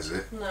with that, is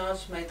it? No, I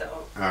just made that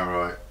up. All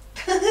right.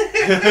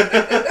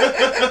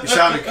 You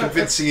sounded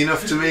convincing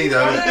enough to me,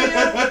 though.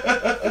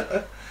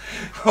 Yeah.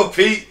 Oh,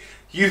 Pete,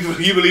 you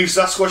believe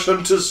Sasquatch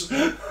hunters?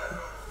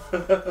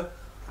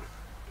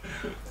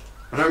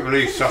 I don't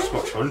believe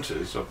Sasquatch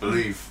hunters. I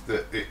believe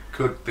that it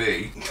could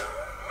be.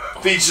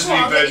 Pete's just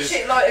Well, burned make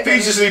shit like again.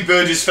 Pete's just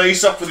burned his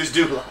face off with his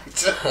do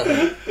light.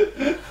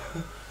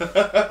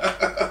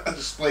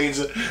 Explains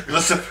it.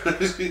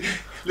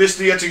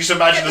 Listener, you have to just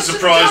imagine the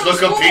surprised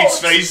look on Pete's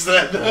face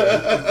then.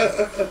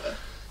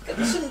 Get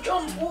the St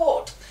John's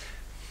wort.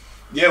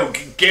 Yeah, well,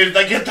 get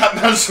that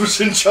man some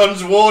St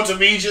John's wort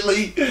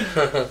immediately.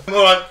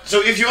 Alright,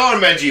 so if you are a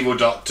medieval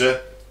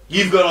doctor,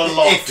 you've got a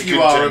lot to If contend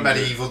you are a with.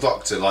 medieval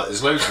doctor, like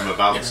there's loads of them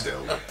about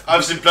still.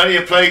 I've seen plenty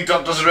of plague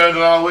doctors around on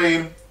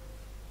Halloween.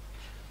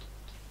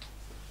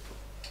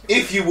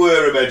 If you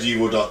were a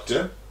medieval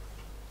doctor,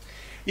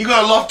 you've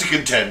got a lot to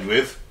contend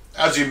with.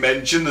 As you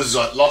mentioned, there's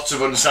like lots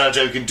of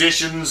unsanitary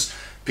conditions,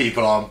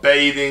 people aren't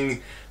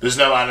bathing, there's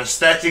no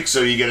anaesthetic,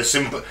 so you get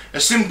a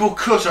simple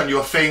cut on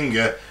your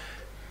finger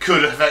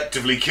could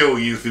effectively kill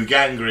you through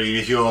gangrene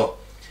if your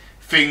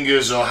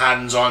fingers or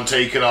hands aren't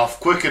taken off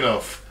quick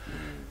enough.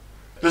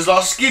 There's a lot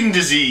of skin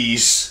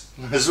disease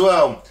as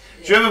well.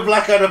 Do you remember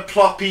Blackadder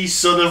Ploppy,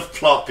 son of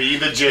Ploppy,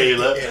 the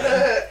jailer?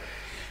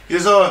 He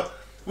says,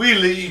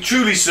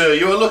 truly, sir,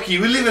 you're lucky.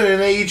 We live in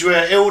an age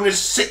where illness,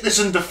 sickness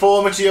and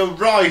deformity are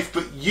rife,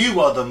 but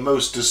you are the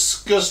most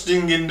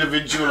disgusting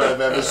individual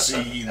I've ever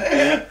seen.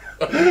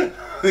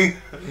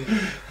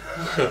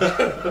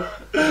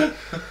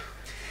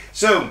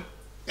 So,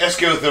 let's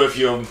go through a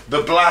few of them.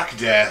 The Black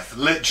Death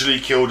literally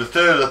killed a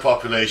third of the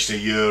population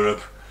of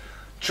Europe.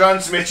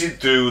 Transmitted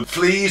through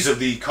fleas of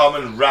the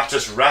common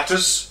rattus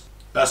rattus.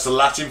 That's the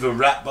Latin for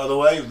rat, by the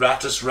way.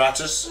 Rattus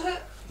rattus.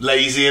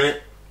 Lazy,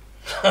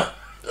 innit?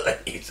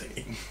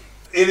 Lazy.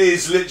 It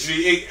is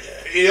literally,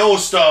 it all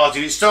started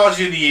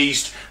in the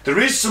East. There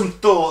is some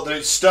thought that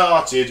it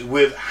started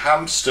with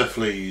hamster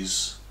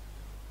fleas.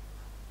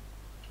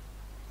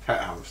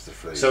 Pet hamster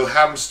fleas. So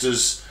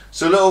hamsters,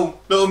 so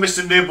little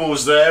Mr.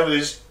 Nibbles there with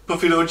his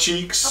puffy little I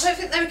cheeks. don't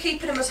think they were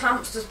keeping them as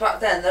hamsters back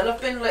then. They'll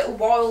have been little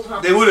wild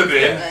hamsters. They would have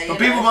been, wouldn't they, but you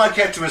people know? might have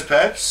kept them as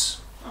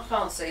pets. I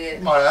can't see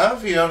it. Might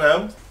have, you don't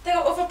know. They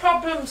got other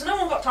problems. No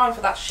one got time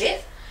for that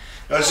shit.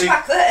 I Not see.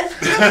 back then.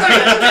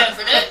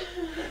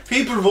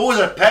 People have always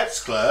had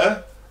pets,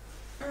 Claire.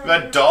 We've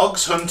had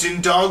dogs,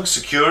 hunting dogs,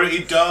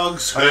 security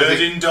dogs,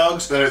 herding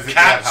dogs, I don't think they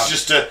cats had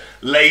just to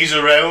laze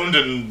around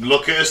and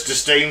look at us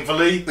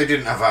disdainfully. They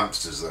didn't have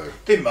hamsters though.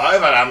 They might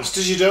have had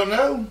hamsters, you don't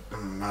know.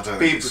 I don't think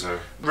People, so.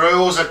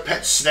 royals had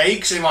pet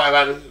snakes, they might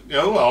have had,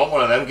 I want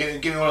one of them,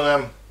 give me one of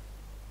them. I'm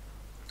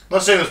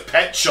not saying there's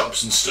pet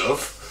shops and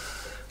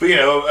stuff, but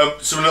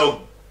some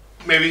little,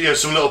 maybe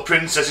some little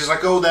princesses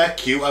like, oh, they're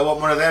cute, I want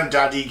one of them,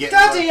 Daddy, get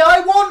Daddy, one. I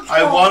want one.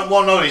 I want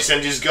one. Oh, he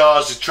sends his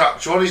guards to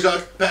trap one. He's got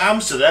a pet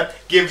hamster there.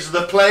 Gives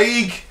the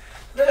plague.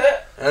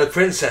 And the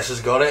princess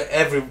has got it.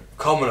 Every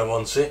commoner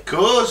wants it. Of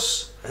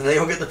course. And they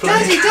all get the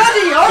plague.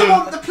 Daddy, I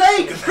want the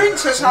plague. The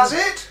princess has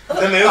it.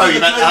 Then they all Oh, get you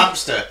the meant the plague.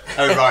 hamster.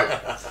 Oh, right.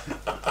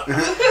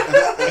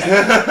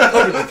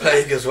 Probably the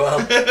plague as well.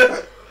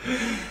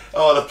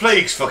 Oh, the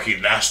plague's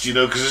fucking nasty,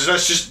 because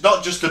that's just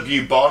not just the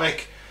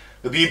bubonic.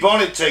 The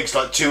bubonic takes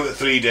like 2 or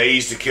 3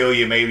 days to kill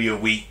you, maybe a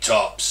week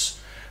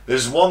tops.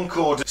 There's one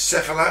called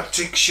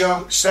cephalatic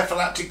shock.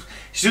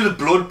 It's do the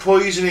blood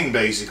poisoning,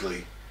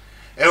 basically.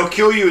 It'll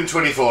kill you in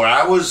 24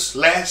 hours,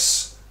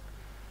 less.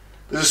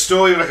 There's a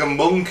story of like a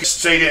monk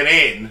stayed in an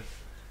inn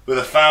with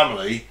a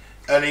family,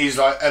 and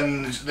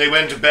they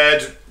went to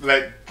bed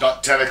like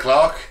 10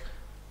 o'clock.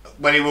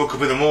 When he woke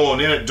up in the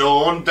morning at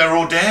dawn, they're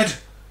all dead.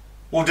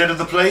 All dead of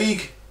the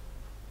plague.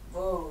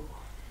 Whoa.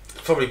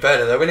 It's probably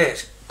better though, isn't it?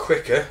 It's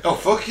quicker. Oh,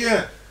 fuck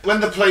yeah. When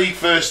the plague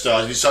first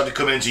started, it started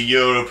coming into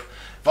Europe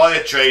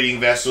via trading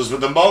vessels, but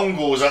the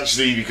Mongols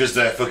actually, because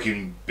they're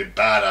fucking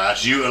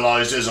badass,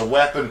 utilised it as a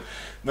weapon.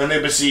 When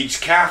they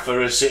besieged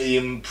Kaffa, a city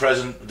in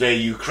present-day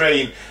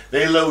Ukraine,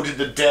 they loaded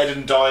the dead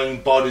and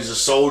dying bodies of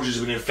soldiers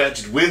who had been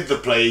infected with the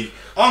plague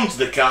onto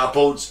the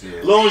catapults,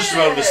 launched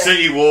them over the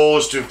city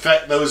walls to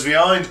infect those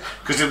behind,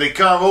 because if they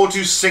come all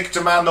too sick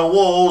to man the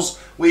walls,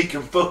 we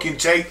can fucking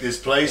take this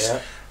place.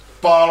 Yeah.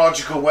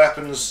 Biological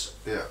weapons.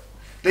 Yeah.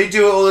 They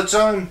do it all the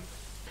time.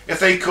 If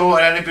they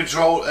caught an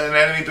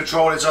enemy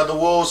patrol inside the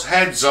walls,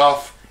 heads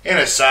off, in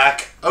a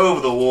sack,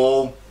 over the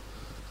wall.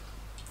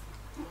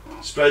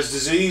 Spreads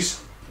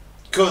disease.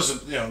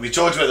 Because, we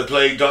talked about the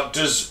plague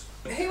doctors.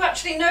 Who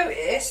actually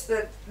noticed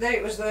that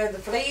it was the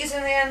fleas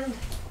in the end?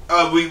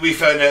 We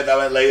found out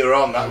that later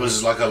on. That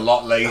was like a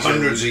lot later.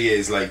 Hundreds of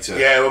years later.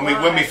 Yeah,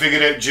 when we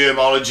figured out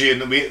germology,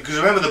 and because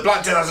remember the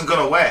Black Death hasn't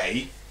gone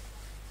away.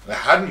 It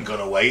hadn't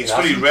gone away. It's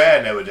pretty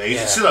rare nowadays.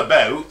 Yeah. It's still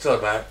about. It's all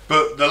about.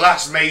 But the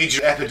last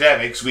major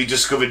epidemics, we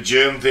discovered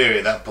germ theory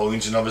at that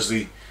point, and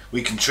obviously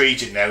we can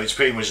treat it now. It's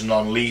pretty much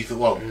non-lethal.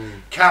 Well,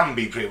 can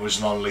be pretty much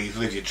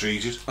non-lethal if you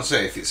treat it. I'd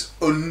say if it's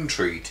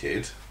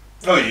untreated.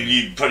 Oh,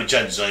 you probably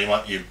chances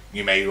are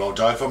you may well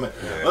die from it.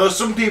 Yeah. Well,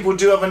 some people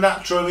do have a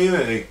natural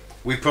immunity.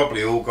 We've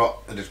probably all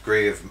got a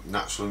degree of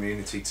natural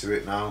immunity to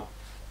it now,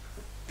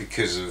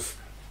 because of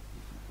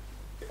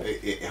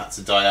it had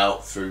to die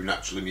out through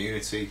natural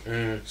immunity.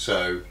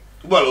 So,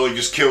 Well, or it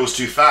just kills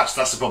too fast.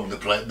 That's the problem.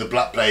 The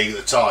Black Plague at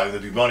the time, the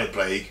bubonic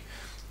plague,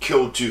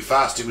 killed too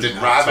fast. It was didn't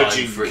have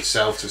ravaging time for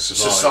itself to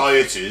survive.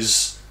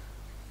 societies.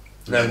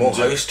 No more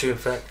hosts to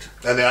infect.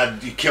 And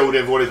it killed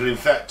everyone it could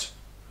infect.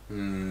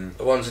 The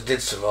ones that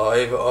did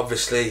survive,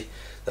 obviously,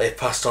 they've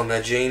passed on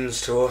their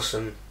genes to us,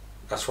 and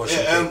that's why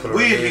some people are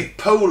weirdly, immune.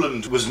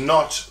 Poland was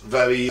not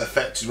very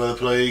affected by the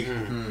plague.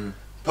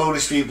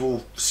 Polish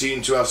people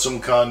seem to have some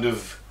kind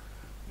of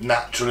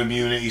natural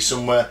immunity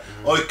somewhere.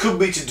 Or it could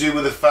be to do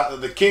with the fact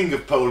that the king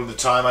of Poland at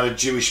the time had a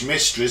Jewish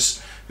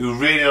mistress who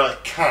really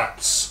liked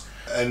cats,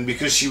 and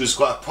because she was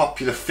quite a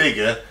popular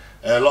figure,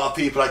 a lot of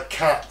people had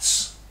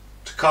cats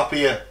to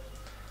copy her.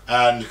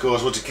 And of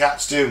course, what do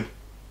cats do?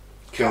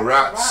 Kill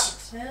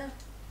rats. Yeah.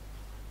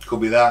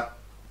 Could be that.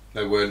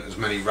 There weren't as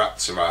many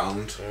rats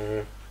around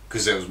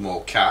because there was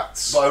more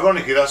cats. But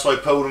ironically, that's why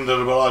Poland had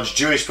a large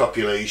Jewish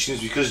population,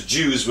 is because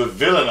Jews were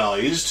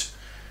villainised.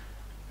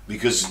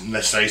 Because,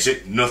 let's face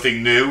it,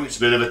 nothing new, it's a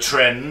bit of a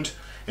trend.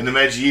 In the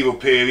medieval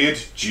period,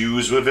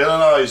 Jews were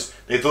villainised.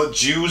 They thought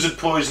Jews had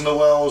poisoned the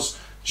wells.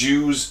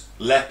 Jews,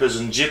 lepers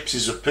and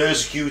gypsies were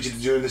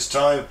persecuted during this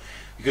time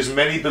because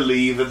many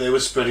believed that they were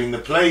spreading the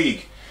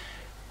plague.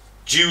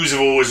 Jews have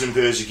always been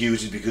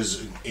persecuted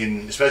because,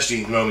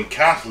 especially in Roman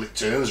Catholic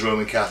terms,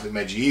 Roman Catholic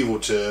medieval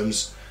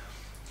terms,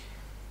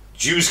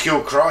 Jews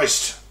killed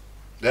Christ.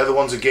 They're the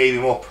ones that gave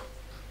him up.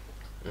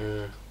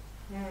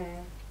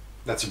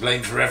 They're to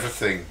blame for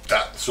everything.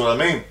 That's what I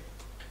mean.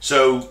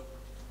 So,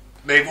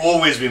 they've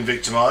always been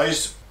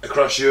victimised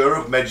across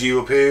Europe,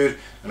 medieval period,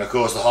 and of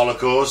course the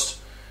Holocaust.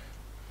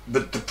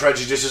 But the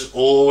prejudice has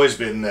always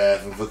been there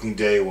from fucking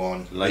day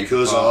one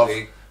because of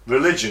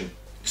religion.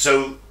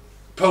 So,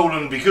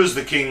 Poland, because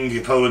the king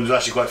of Poland is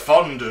actually quite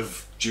fond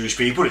of Jewish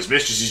people, his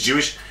mistress is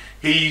Jewish,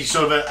 he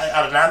sort of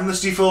had an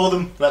amnesty for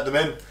them, let them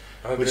in.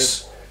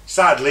 Which,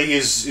 sadly,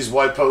 is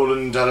why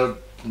Poland had a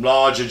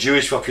larger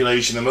Jewish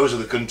population than most of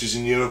the countries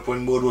in Europe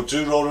when World War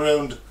II rolled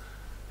around.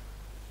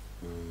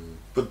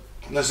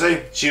 And I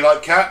say, she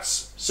liked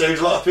cats,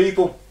 saved a lot of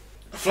people.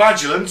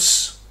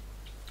 Flagellants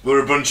were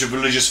a bunch of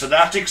religious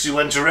fanatics who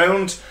went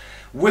around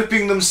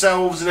whipping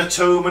themselves in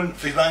atonement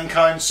for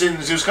mankind's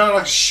sins. It was kind of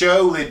like a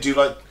show.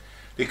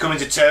 They'd come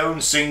into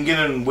town singing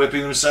and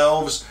whipping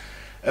themselves,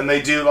 and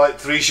they do like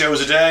 3 shows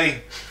a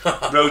day,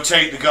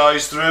 rotate the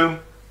guys through.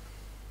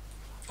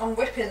 On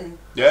whipping?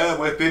 Yeah,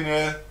 whipping,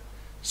 yeah.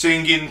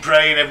 Singing,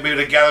 praying, everybody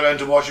would gather around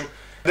to watch them.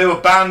 They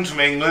were banned from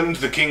England.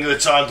 The king at the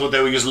time thought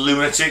they were just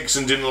lunatics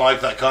and didn't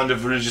like that kind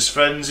of religious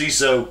frenzy,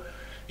 so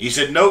he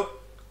said,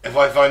 nope, if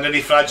I find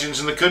any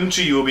flagellants in the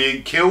country, you will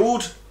be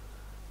killed.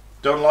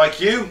 Don't like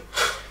you.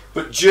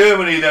 But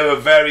Germany, they were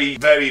very,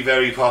 very,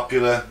 very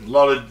popular. A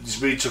lot of this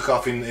really took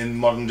off in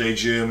modern day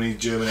Germany.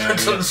 That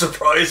doesn't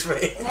surprise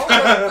me. Oh,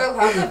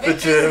 we'll have the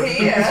victory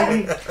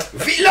here.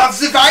 We love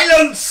the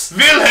violence!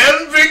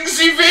 Wilhelm brings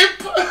the whip!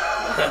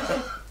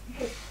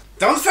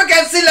 Don't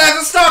forget the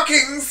leather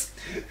stockings!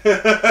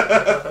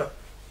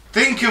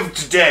 Think of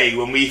today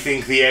when we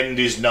think the end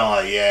is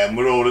nigh, yeah, and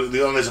we're all on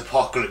this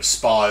apocalypse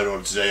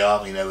spiral today,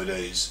 aren't we,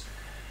 nowadays?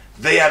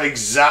 They had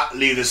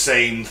exactly the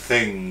same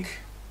thing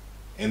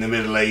in the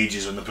Middle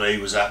Ages when the plague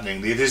was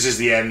happening. This is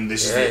the end,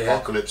 this is the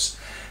apocalypse.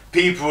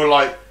 People were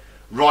like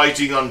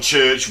writing on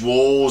church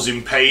walls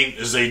in paint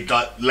as they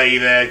lay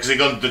there, because they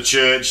gone to the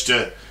church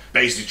to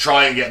basically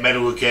try and get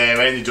medical care,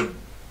 ended up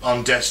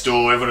on death's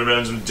door, everyone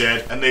around them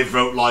dead, and they've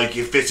wrote like,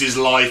 if this is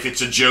life,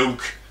 it's a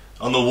joke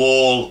on the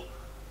wall.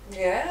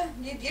 Yeah.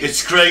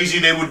 It's crazy,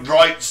 they would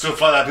write stuff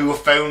like that. People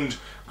found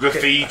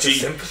graffiti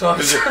saying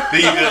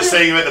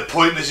about the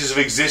pointlessness of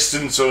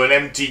existence or an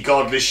empty,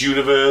 godless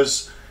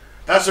universe.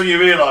 That's when you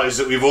realise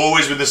that we've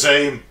always been the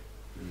same.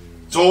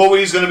 It's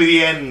always going to be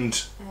the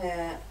end.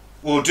 Yeah.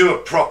 We'll do a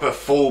proper,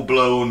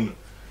 full-blown,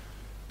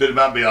 but it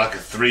might be like a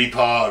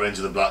 3-parter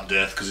into the Black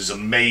Death, because it's a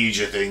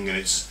major thing, and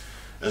there's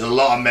a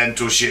lot of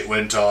mental shit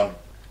went on.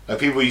 Like,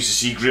 people used to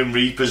see Grim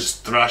Reapers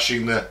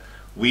thrashing the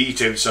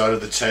wheat outside of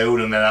the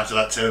town, and then after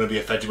that town would be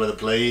affected by the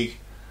plague.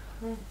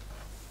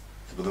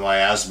 With the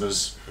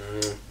miasmas.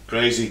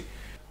 Crazy.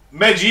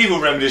 Medieval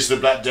remedies to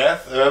the Black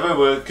Death,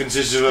 however,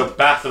 consisted of a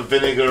bath of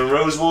vinegar and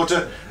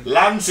rosewater,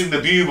 lancing the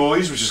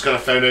buboys, which was kind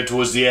of found out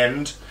towards the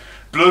end,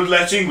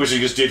 bloodletting, which they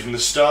just did from the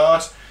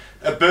start,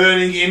 a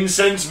burning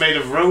incense made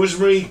of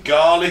rosemary,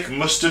 garlic,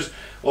 mustard,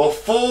 or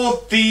 4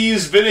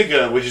 thieves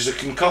vinegar, which is a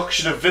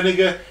concoction of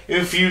vinegar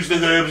infused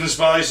with herbs and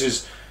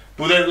spices.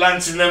 But without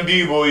lancing them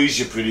buboys,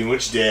 you're pretty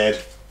much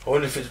dead. I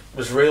wonder if it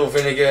was real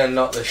vinegar and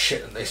not the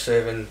shit that they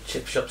serve in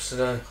chip shops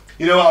today.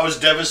 You know what, I was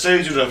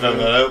devastated when I found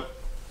that out.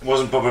 It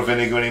wasn't proper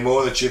vinegar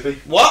anymore, the chippy.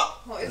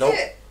 What? What is Nope.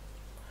 it?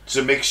 It's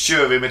a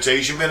mixture of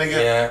imitation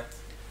vinegar. Yeah.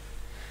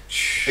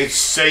 It's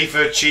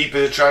safer,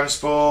 cheaper to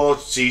transport,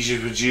 it's easier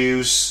to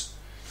produce,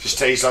 just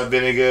tastes like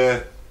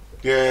vinegar.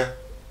 Yeah.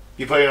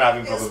 You're probably not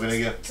having proper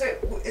vinegar. So,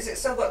 is it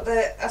still got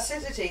the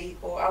acidity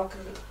or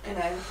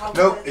alcohol,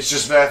 No, it's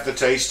just there for the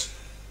taste.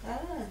 Ah.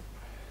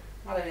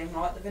 I don't even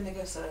like the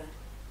vinegar, so...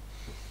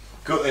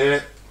 Good,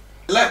 innit?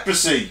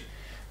 Leprosy.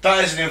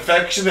 That is an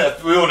infection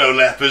that we all know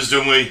lepers,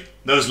 don't we?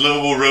 Those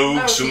lovable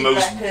rogues from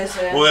most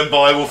all them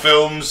Bible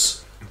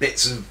films.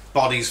 Bits of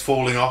bodies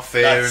falling off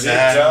here That's and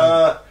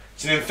there.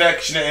 It's an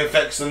infection that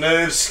infects the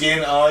nerves,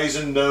 skin, eyes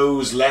and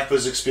nose.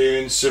 Lepers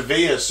experienced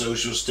severe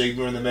social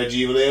stigma in the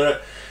medieval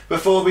era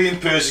before being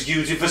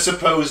persecuted for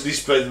supposedly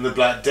spreading the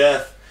Black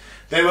Death.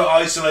 They were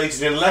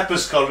isolated in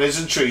lepers colonies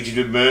and treated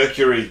with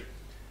mercury.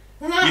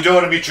 You don't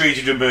want to be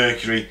treated with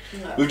mercury.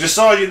 No. We've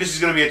decided this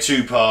is going to be a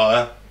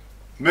 2-parter.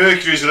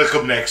 Mercury's going to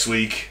come next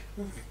week.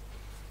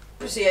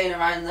 Pussy ain't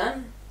around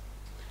then.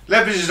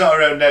 Leprosy is not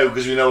around now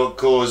because we know what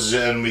causes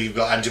it, and we've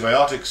got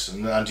antibiotics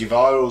and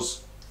antivirals.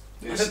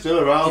 It's still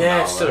around Yeah,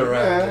 now, it's still though.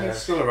 around, Yeah, yeah.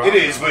 it's still around. It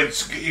is, now. but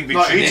it can be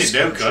Not in treated this now,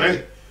 can't country.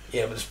 it?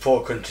 Yeah, but there's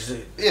poor countries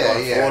that Yeah,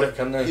 can't yeah. afford it,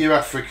 can they? Your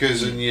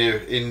Africas and your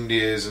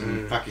Indias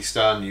and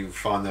Pakistan, you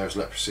find there's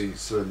leprosy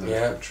still in those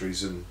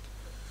countries. And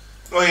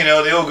Well, you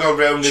know, they all go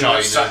around in China.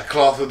 like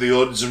sackcloth with the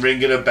hoods and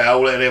ringing a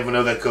bell, letting everyone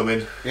know they're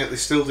coming. yeah, they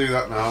still do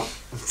that now.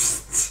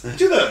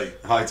 Do they?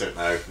 I don't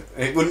know.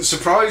 It wouldn't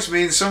surprise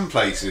me in some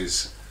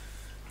places.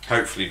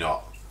 Hopefully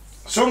not.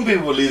 Some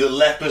people believe that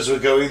lepers were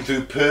going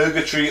through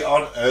purgatory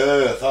on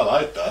Earth. I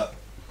like that.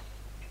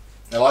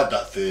 I like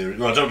that theory.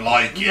 Well, I don't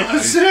like it.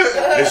 It's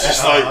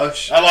just like,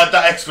 I like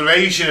that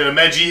explanation in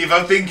a if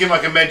I'm thinking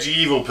like a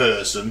medieval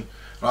person,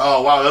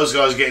 oh wow, those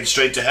guys are getting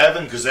straight to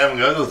heaven because they haven't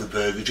got to go through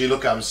purgatory.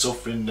 Look how I'm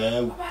suffering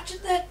now. Imagine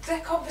their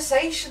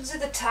conversations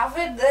in the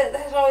tavern.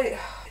 They're like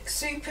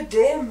super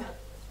dim.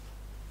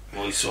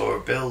 I saw a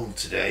bill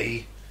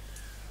today.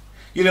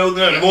 You know,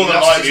 no, He more than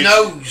lost his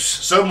likely, nose.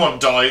 someone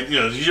died. You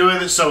know, did you hear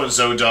that so and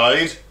so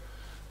died?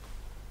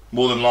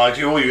 More than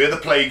likely, oh, you hear the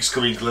plague's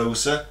coming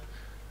closer.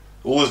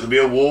 Oh, there's gonna be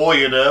a war,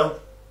 you know.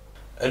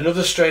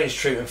 Another strange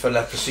treatment for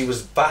leprosy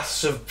was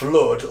baths of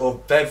blood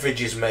or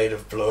beverages made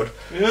of blood.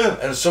 Yeah.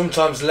 And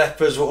sometimes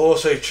lepers were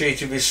also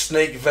treated with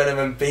snake venom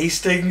and bee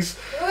stings.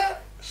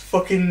 It's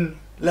fucking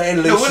letting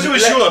No loose. wonder we're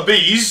short of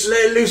bees.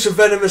 Letting loose a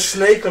venomous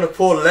snake on a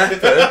poor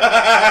leper.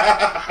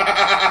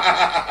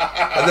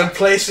 And then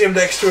placing him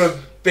next to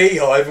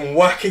beehive and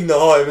whacking the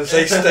hive and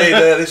say, stay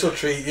there, this will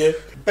treat you.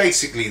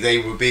 Basically, they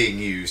were being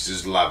used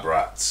as lab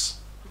rats.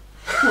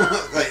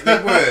 Like,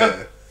 they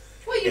were.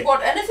 Well, you'd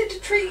want anything to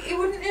treat you,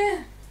 wouldn't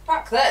you?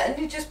 Back then,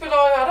 you'd just be like,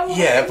 I don't want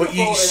Yeah, to but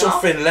you're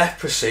suffering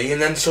leprosy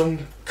and then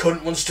some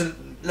cunt wants to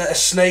let a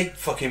snake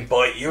fucking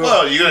bite you.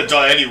 Well, you're going to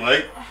die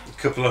anyway. A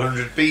couple of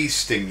hundred bees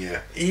sting you.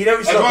 You know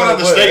it's I'd not rather going have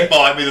to the snake work.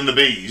 bite me than the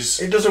bees.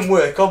 It doesn't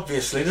work,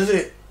 obviously, does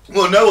it?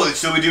 Well, no, they'd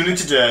still be doing it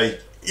today.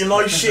 Your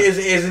life shit as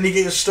it is and you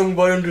get stung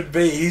by 100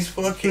 bees.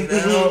 Fucking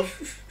hell.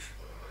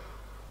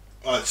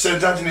 Right,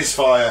 St. Anthony's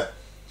fire.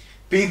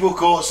 People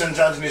caught St.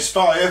 Anthony's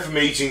fire from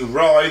eating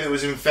rye that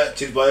was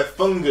infected by a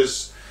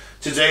fungus.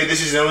 Today,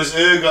 this is known as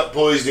ergot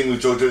poisoning.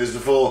 We've talked about this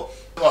before.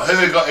 Well,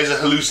 ergot is a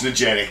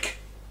hallucinogenic.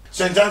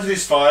 St.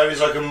 Anthony's fire is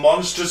like a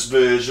monstrous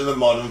version of the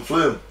modern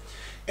flu.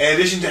 In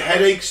addition to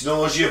headaches,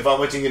 nausea,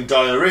 vomiting and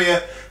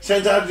diarrhoea,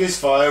 St. Anthony's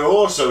fire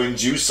also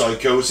induced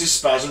psychosis,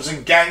 spasms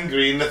and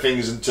gangrene in the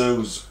fingers and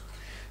toes.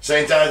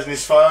 St.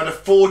 Anthony's fire had a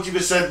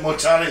 40%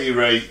 mortality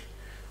rate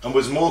and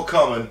was more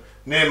common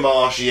near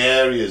marshy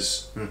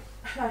areas.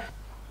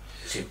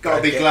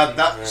 Gotta be glad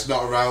that's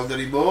not around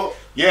anymore.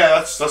 Yeah,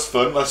 that's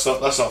fun. That's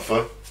not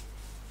fun.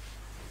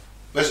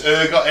 There's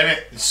ergot in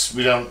it.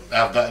 We don't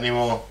have that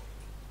anymore.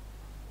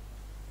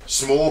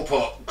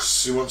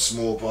 Smallpox. Who wants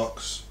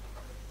smallpox?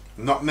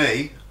 Not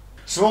me.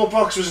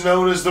 Smallpox was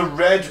known as the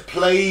Red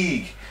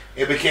Plague.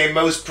 It became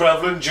most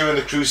prevalent during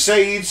the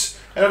Crusades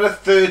and had a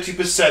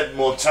 30%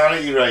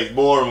 mortality rate,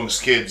 more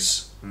amongst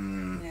kids.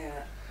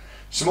 Yeah.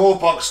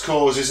 Smallpox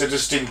causes a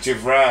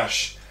distinctive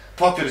rash.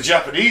 Popular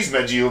Japanese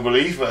medieval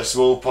belief that a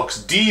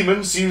smallpox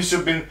demon seems to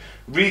have been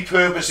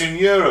repurposed in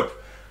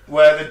Europe,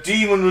 where the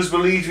demon was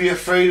believed to be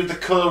afraid of the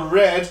colour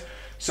red,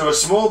 so a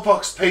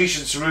smallpox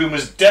patient's room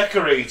was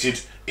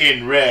decorated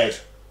in red.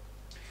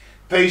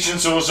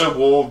 Patients also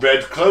wore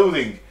red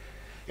clothing.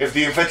 If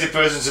the infected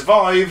person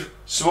survived,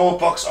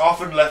 smallpox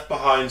often left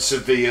behind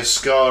severe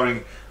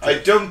scarring. I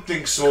don't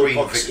think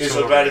smallpox is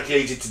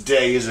eradicated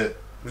today, is it?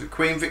 Was it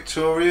Queen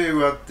Victoria who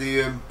had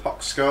the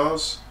pox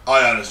scars?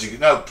 I honestly...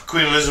 No,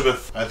 Queen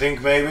Elizabeth, I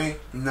think, maybe?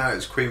 No, it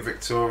was Queen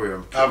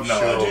Victoria, I've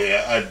no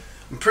idea.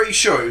 I'm pretty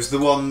sure it was the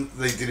one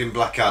they did in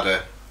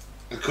Blackadder.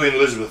 Queen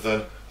Elizabeth,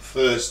 then.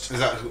 First. Is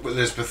that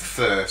Elizabeth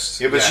first?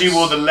 Yeah, but yes. she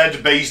wore the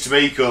lead-based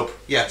makeup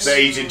Yes. that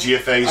ate into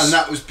your face. And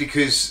that was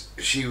because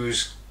she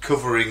was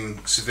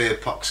covering severe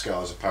pox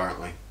scars,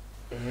 apparently.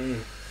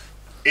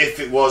 If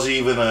it was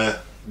even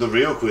the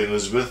real Queen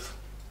Elizabeth,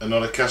 and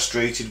not a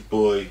castrated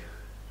boy.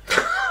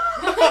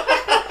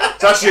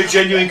 It's actually a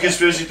genuine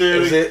conspiracy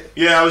theory. Is it?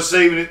 Yeah, I was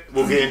saving it.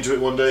 We'll get into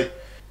it one day.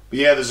 But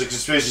yeah, there's a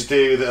conspiracy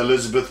theory that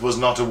Elizabeth was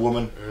not a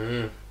woman.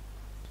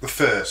 The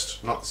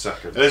first, not the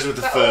second. Elizabeth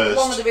the That First.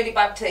 one with the really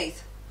bad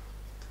teeth.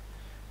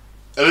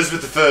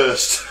 Elizabeth the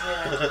First.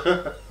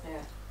 Yeah.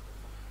 Yeah.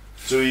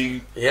 So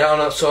you... Yeah, on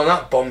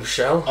that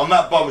bombshell. On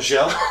that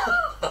bombshell.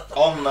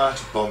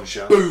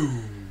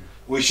 Boom.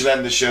 We shall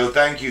end the show.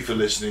 Thank you for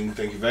listening.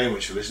 Thank you very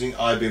much for listening.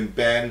 I've been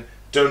Ben.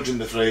 Don't drink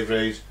the flavour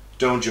aid.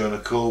 Don't join a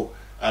cult.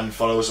 And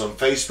follow us on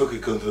Facebook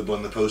at Cutting to the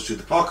Bun, the Post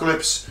Truth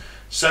Apocalypse.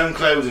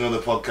 SoundCloud and other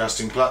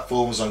podcasting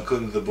platforms on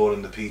Cutting to the Bun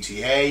and the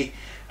PTA.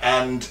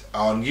 And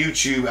on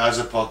YouTube as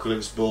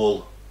Apocalypse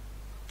Ball.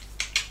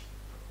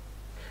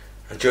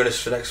 And join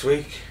us for next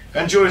week.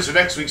 And join us for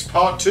next week's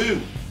part 2.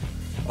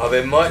 I've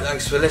been Mike,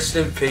 thanks for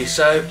listening. Peace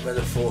out. May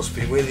the force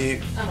be with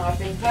you. And I've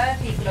been Claire,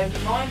 keep an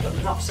open mind,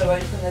 but not so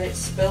open that it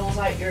spills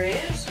out your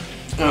ears.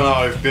 And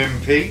I've been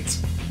Pete.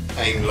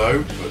 Aim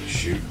low, but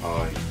shoot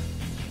high.